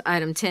resolutions.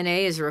 Item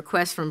 10A is a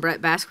request from Brett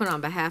Basquin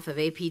on behalf of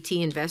APT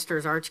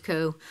Investors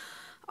Archco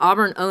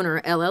Auburn Owner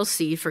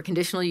LLC for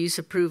conditional use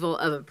approval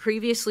of a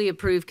previously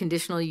approved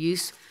conditional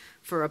use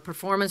for a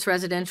performance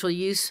residential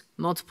use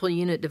multiple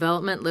unit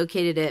development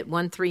located at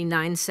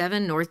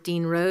 1397 North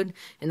Dean Road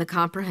in the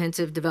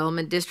Comprehensive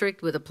Development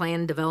District with a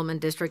planned development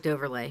district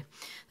overlay.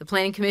 The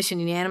Planning Commission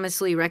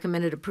unanimously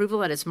recommended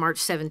approval at its March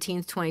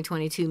 17th,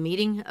 2022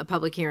 meeting. A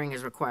public hearing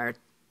is required.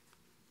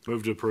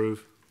 Move to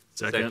approve.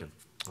 Second.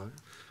 All right.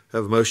 I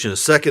have a motion and a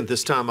second.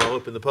 This time I'll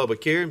open the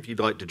public hearing. If you'd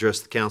like to address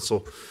the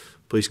council,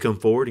 please come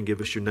forward and give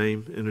us your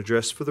name and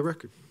address for the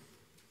record.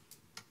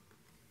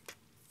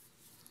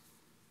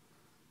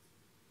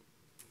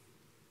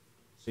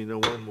 See no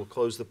one, we'll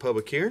close the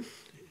public hearing.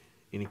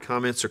 Any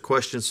comments or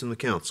questions from the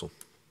council?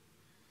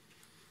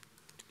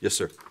 Yes,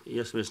 sir.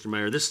 Yes, Mr.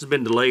 Mayor. This has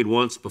been delayed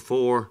once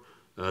before.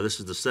 This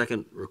is the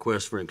second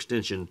request for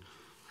extension.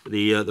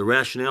 The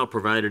rationale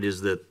provided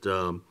is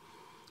that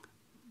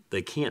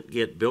they can't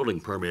get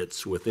building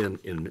permits within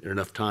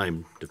enough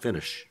time to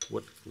finish.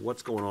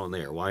 What's going on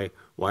there? Why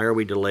are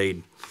we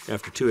delayed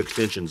after 2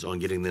 extensions on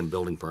getting them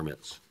building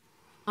permits?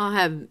 I'll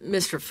have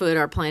Mr. Foote,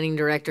 our planning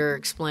director,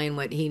 explain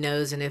what he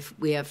knows, and if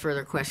we have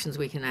further questions,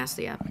 we can ask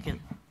the applicant.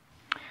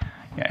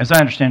 Yeah, as I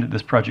understand it,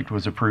 this project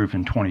was approved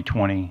in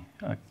 2020.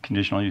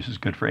 Conditional use is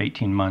good for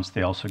 18 months.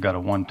 They also got a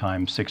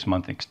one-time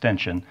 6-month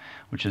extension,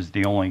 which is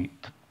the only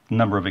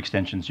number of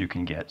extensions you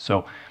can get.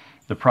 So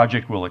the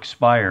project will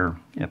expire,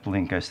 I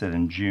think I said,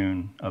 in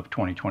June of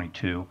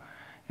 2022.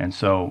 And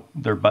so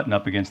they're butting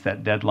up against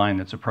that deadline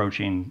that's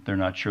approaching. They're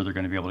not sure they're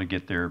going to be able to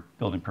get their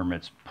building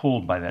permits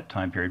pulled by that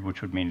time period,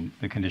 which would mean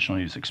the conditional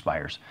use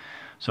expires.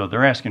 So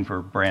they're asking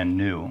for brand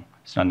new.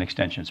 It's not an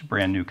extension. It's a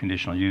brand new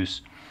conditional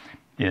use.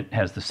 It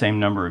has the same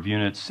number of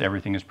units.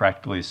 Everything is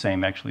practically the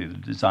same. Actually, the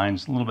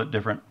design's a little bit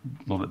different,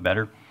 a little bit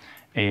better.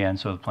 And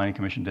so the Planning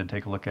Commission did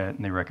take a look at it,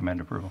 and they recommend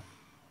approval.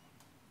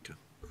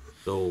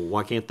 So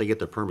why can't they get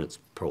their permits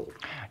pulled?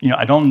 You know,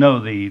 I don't know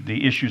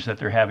the issues that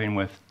they're having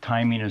with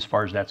timing as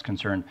far as that's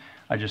concerned.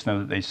 I just know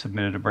that they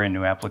submitted a brand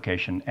new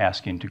application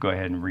asking to go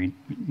ahead and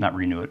not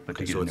renew it, but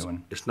to get a new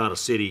one. It's not a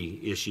city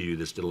issue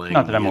that's delaying.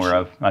 Not that I'm aware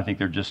of. I think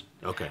they're just,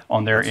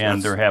 on their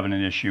end, they're having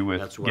an issue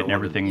with getting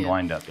everything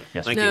lined up.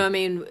 Yes. Thank you. No, I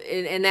mean,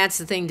 and that's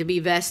the thing, to be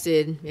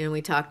vested, and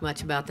we talked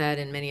much about that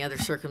in many other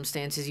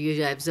circumstances. You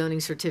usually have zoning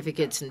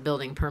certificates and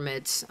building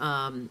permits,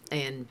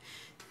 and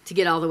to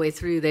get all the way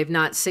through, they've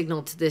not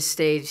signaled to this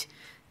stage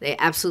they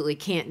absolutely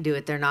can't do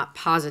it. They're not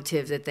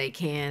positive that they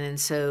can. And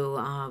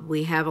so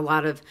we have a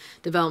lot of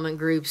development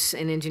groups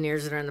and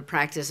engineers that are in the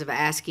practice of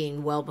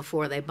asking well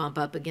before they bump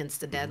up against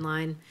the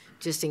deadline,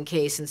 just in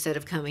case, instead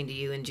of coming to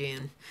you in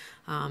June.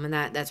 And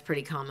that's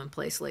pretty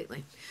commonplace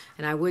lately.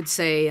 And I would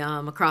say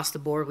across the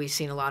board, we've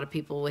seen a lot of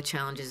people with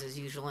challenges as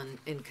usual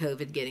in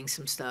COVID getting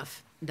some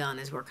stuff done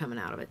as we're coming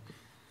out of it.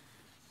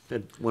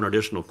 Had one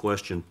additional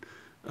question.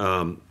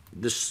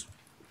 This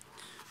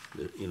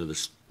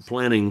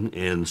planning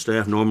and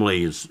staff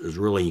normally is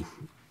really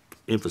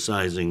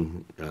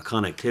emphasizing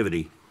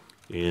connectivity,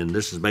 and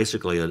this is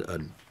basically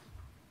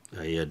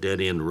a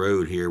dead-end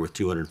road here with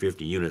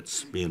 250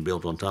 units being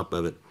built on top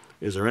of it.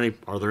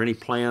 Are there any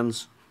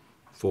plans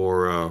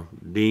for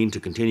Dean to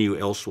continue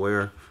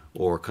elsewhere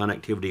or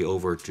connectivity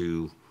over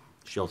to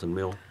Shelton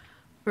Mill?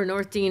 For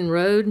North Dean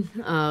Road,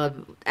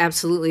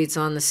 absolutely, it's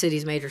on the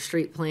city's major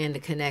street plan to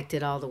connect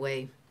it all the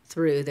way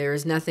through. There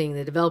is nothing,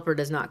 the developer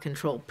does not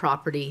control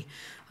property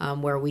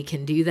where we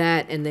can do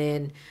that. And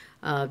then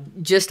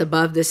just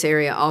above this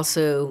area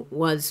also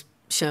was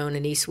shown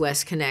an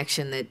east-west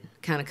connection that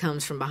kind of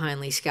comes from behind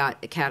Lee Scott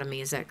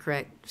Academy. Is that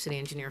correct, City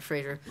Engineer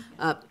Fraser?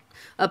 Up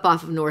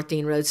off of North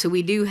Dean Road. So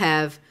we do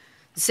have,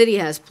 the city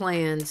has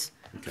plans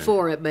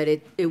for it, but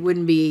it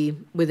wouldn't be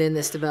within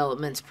this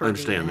development's purview. I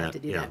understand to have that.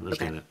 to do Yeah, that. I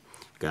understand Okay. that.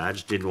 Okay, I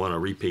just didn't want a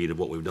repeat of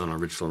what we've done on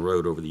Richland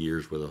Road over the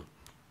years with a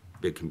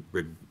big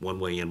one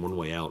way in, one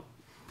way out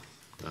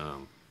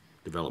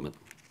development.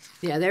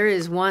 Yeah, there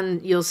is one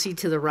you'll see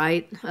to the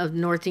right of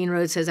North Dean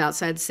Road, says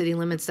outside the city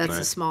limits. That's a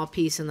Right. small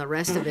piece, and the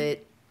rest of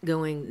it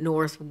going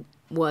north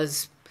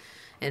was,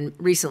 and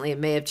recently it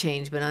may have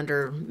changed, but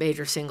under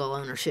major single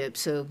ownership.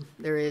 So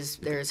there is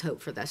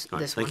hope for this All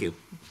right, this one. thank you.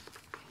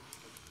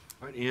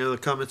 All right, any other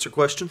comments or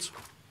questions?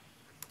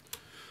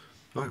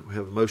 All right, we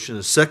have a motion and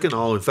a second.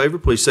 All in favor,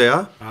 please say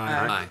aye.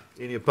 Aye.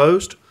 Any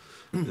opposed?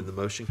 And the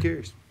motion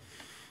carries.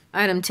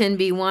 Item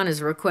 10B1 is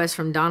a request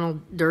from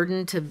Donald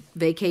Durden to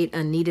vacate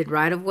unneeded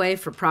right-of-way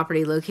for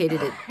property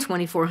located at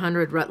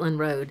 2400 Rutland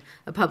Road.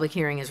 A public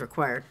hearing is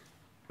required.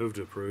 Move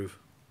to approve.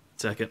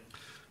 Second.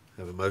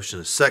 Have a motion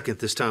and a second.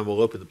 This time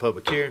we'll open the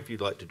public hearing. If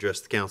you'd like to address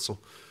the council,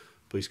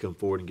 please come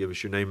forward and give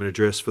us your name and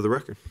address for the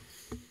record.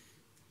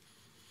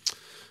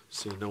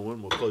 Seeing no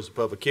one, we'll close the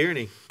public hearing.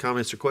 Any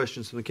comments or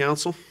questions from the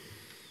council?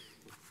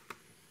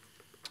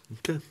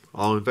 Okay,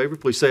 all in favor,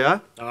 please say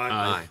aye.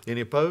 Aye.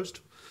 Any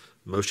opposed?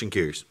 Motion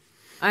carries.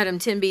 Item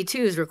 10B2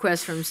 is a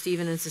request from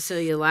Stephen and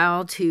Cecilia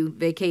Lau to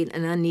vacate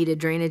an unneeded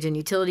drainage and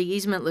utility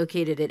easement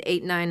located at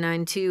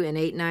 8992 and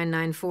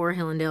 8994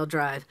 Hillendale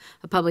Drive.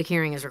 A public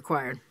hearing is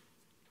required.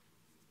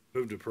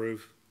 Move to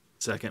approve.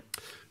 Second.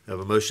 Have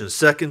a motion and a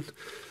second.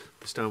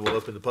 This time we'll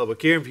open the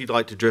public hearing. If you'd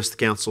like to address the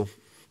council,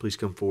 please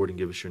come forward and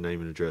give us your name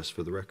and address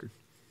for the record.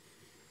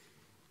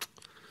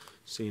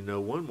 Seeing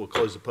no one, we'll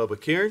close the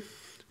public hearing.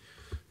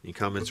 Any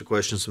comments or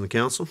questions from the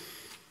council?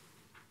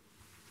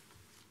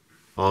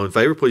 All in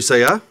favor, please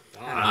say aye.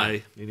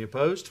 Aye. Any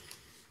opposed?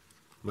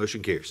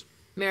 Motion carries.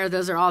 Mayor,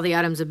 those are all the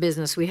items of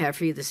business we have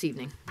for you this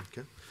evening.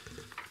 Okay.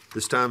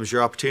 This time is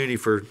your opportunity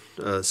for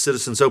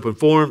Citizens Open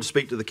Forum to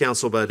speak to the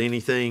council about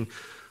anything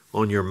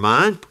on your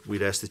mind.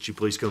 We'd ask that you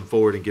please come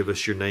forward and give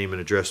us your name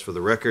and address for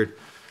the record.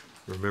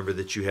 Remember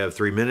that you have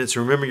 3 minutes.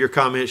 Remember, your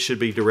comments should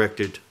be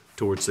directed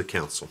towards the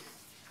council.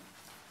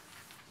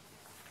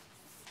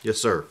 Yes,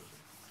 sir.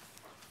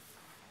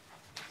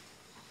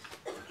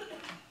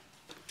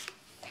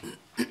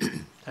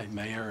 Hey,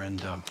 Mayor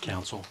and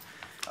Council.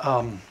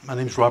 My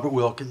name is Robert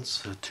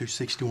Wilkins,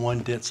 261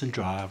 Denson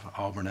Drive,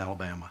 Auburn,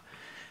 Alabama.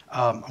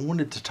 I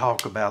wanted to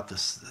talk about the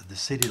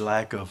city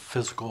lack of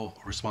fiscal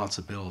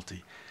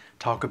responsibility.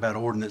 Talk about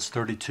Ordinance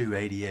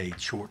 3288,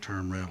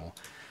 short-term rental.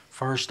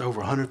 First,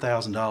 over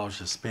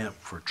 $100,000 is spent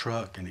for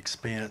truck and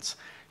expense,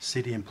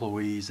 city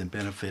employees, and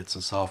benefits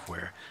and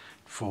software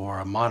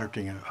for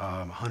monitoring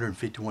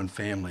 151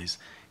 families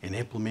and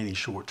implementing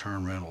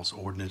short-term rentals,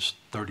 Ordinance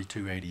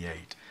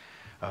 3288.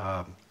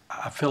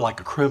 I feel like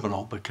a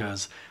criminal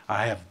because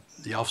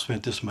y'all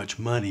spent this much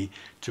money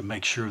to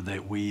make sure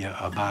that we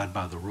abide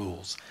by the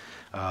rules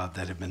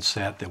that have been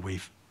set that we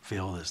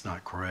feel is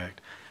not correct.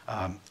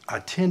 I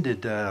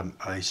attended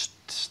a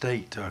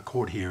state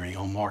court hearing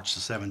on March the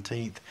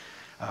 17th.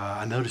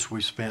 I noticed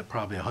we spent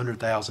probably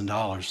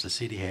 $100,000 the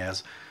city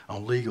has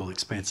on legal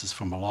expenses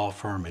from a law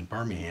firm in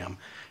Birmingham.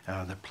 There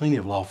are plenty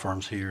of law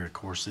firms here, of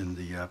course, in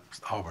the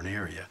Auburn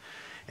area.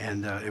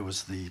 And it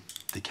was the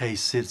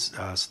case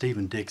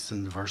Stephen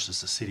Dixon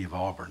versus the city of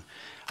Auburn.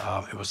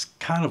 It was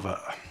kind of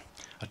a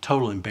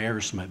total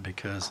embarrassment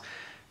because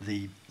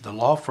the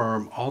law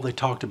firm, all they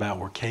talked about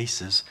were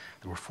cases.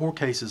 There were 4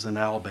 cases in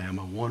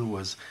Alabama. One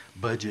was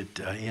Budget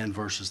Inn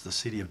versus the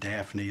city of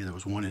Daphne. There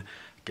was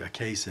a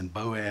case in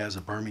Boaz,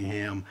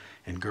 Birmingham,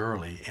 and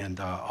Gurley. And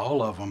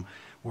all of them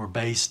were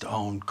based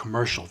on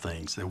commercial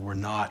things. There were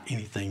not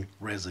anything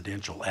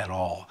residential at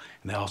all.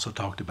 And they also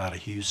talked about a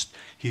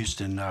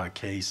Houston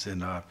case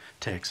in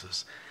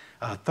Texas.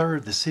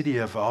 Third, the city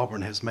of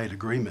Auburn has made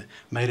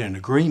an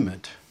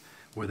agreement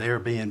with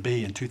Airbnb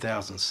in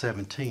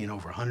 2017.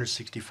 Over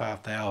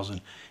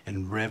 $165,000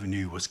 in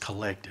revenue was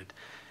collected.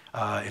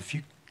 If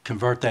you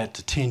convert that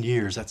to 10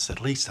 years, that's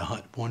at least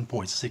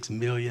 $1.6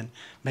 million,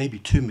 maybe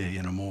 $2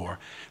 million or more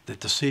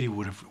that the city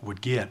would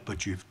get,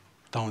 but you've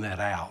thrown that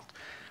out.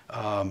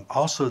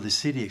 Also, the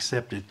city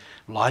accepted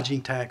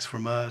lodging tax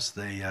from us.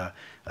 They,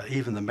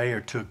 even the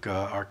mayor took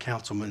our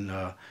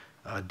councilman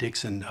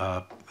Dixon,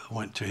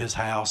 went to his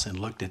house and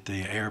looked at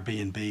the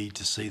Airbnb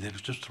to see that it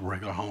was just a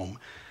regular home.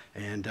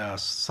 And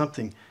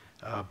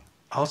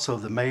also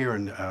the mayor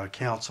and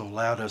council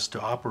allowed us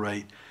to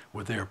operate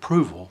with their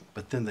approval,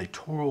 but then they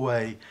tore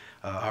away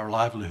our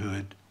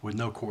livelihood with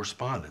no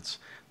correspondence.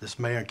 This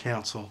mayor and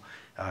council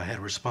had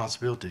a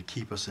responsibility to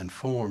keep us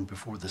informed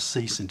before the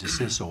cease and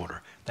desist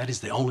order. That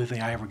is the only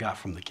thing I ever got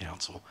from the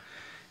council.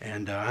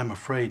 And I'm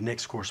afraid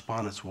next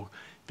correspondence will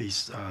be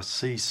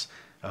cease,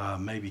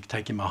 maybe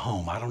taking my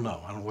home. I don't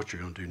know. I don't know what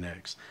you're going to do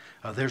next.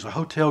 There's a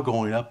hotel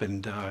going up,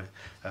 and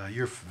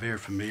you're very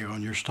familiar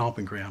on your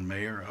stomping ground,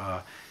 Mayor,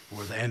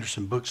 where the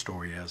Anderson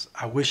bookstore is.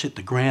 I wish at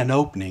the grand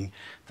opening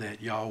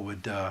that y'all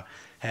would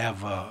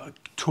have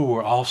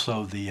tour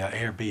also the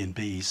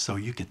Airbnbs so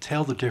you could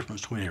tell the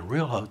difference between a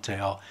real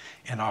hotel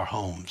and our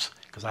homes.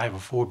 Because I have a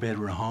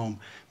 4-bedroom home.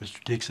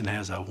 Mr. Dixon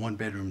has a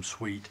 1-bedroom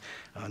suite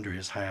under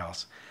his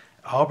house.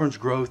 Auburn's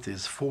growth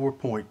is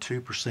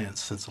 4.2%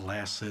 since the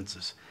last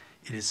census.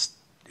 It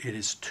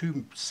is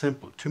too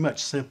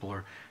much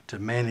simpler to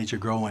manage a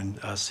growing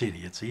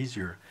city. It's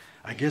easier.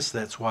 I guess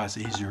that's why it's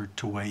easier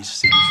to waste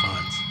city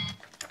funds.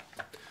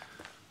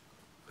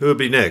 Who would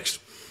be next?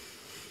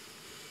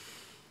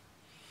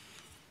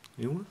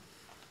 Anyone?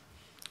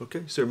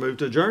 Okay, so move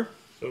to adjourn?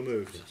 So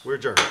moved. We're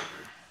adjourned.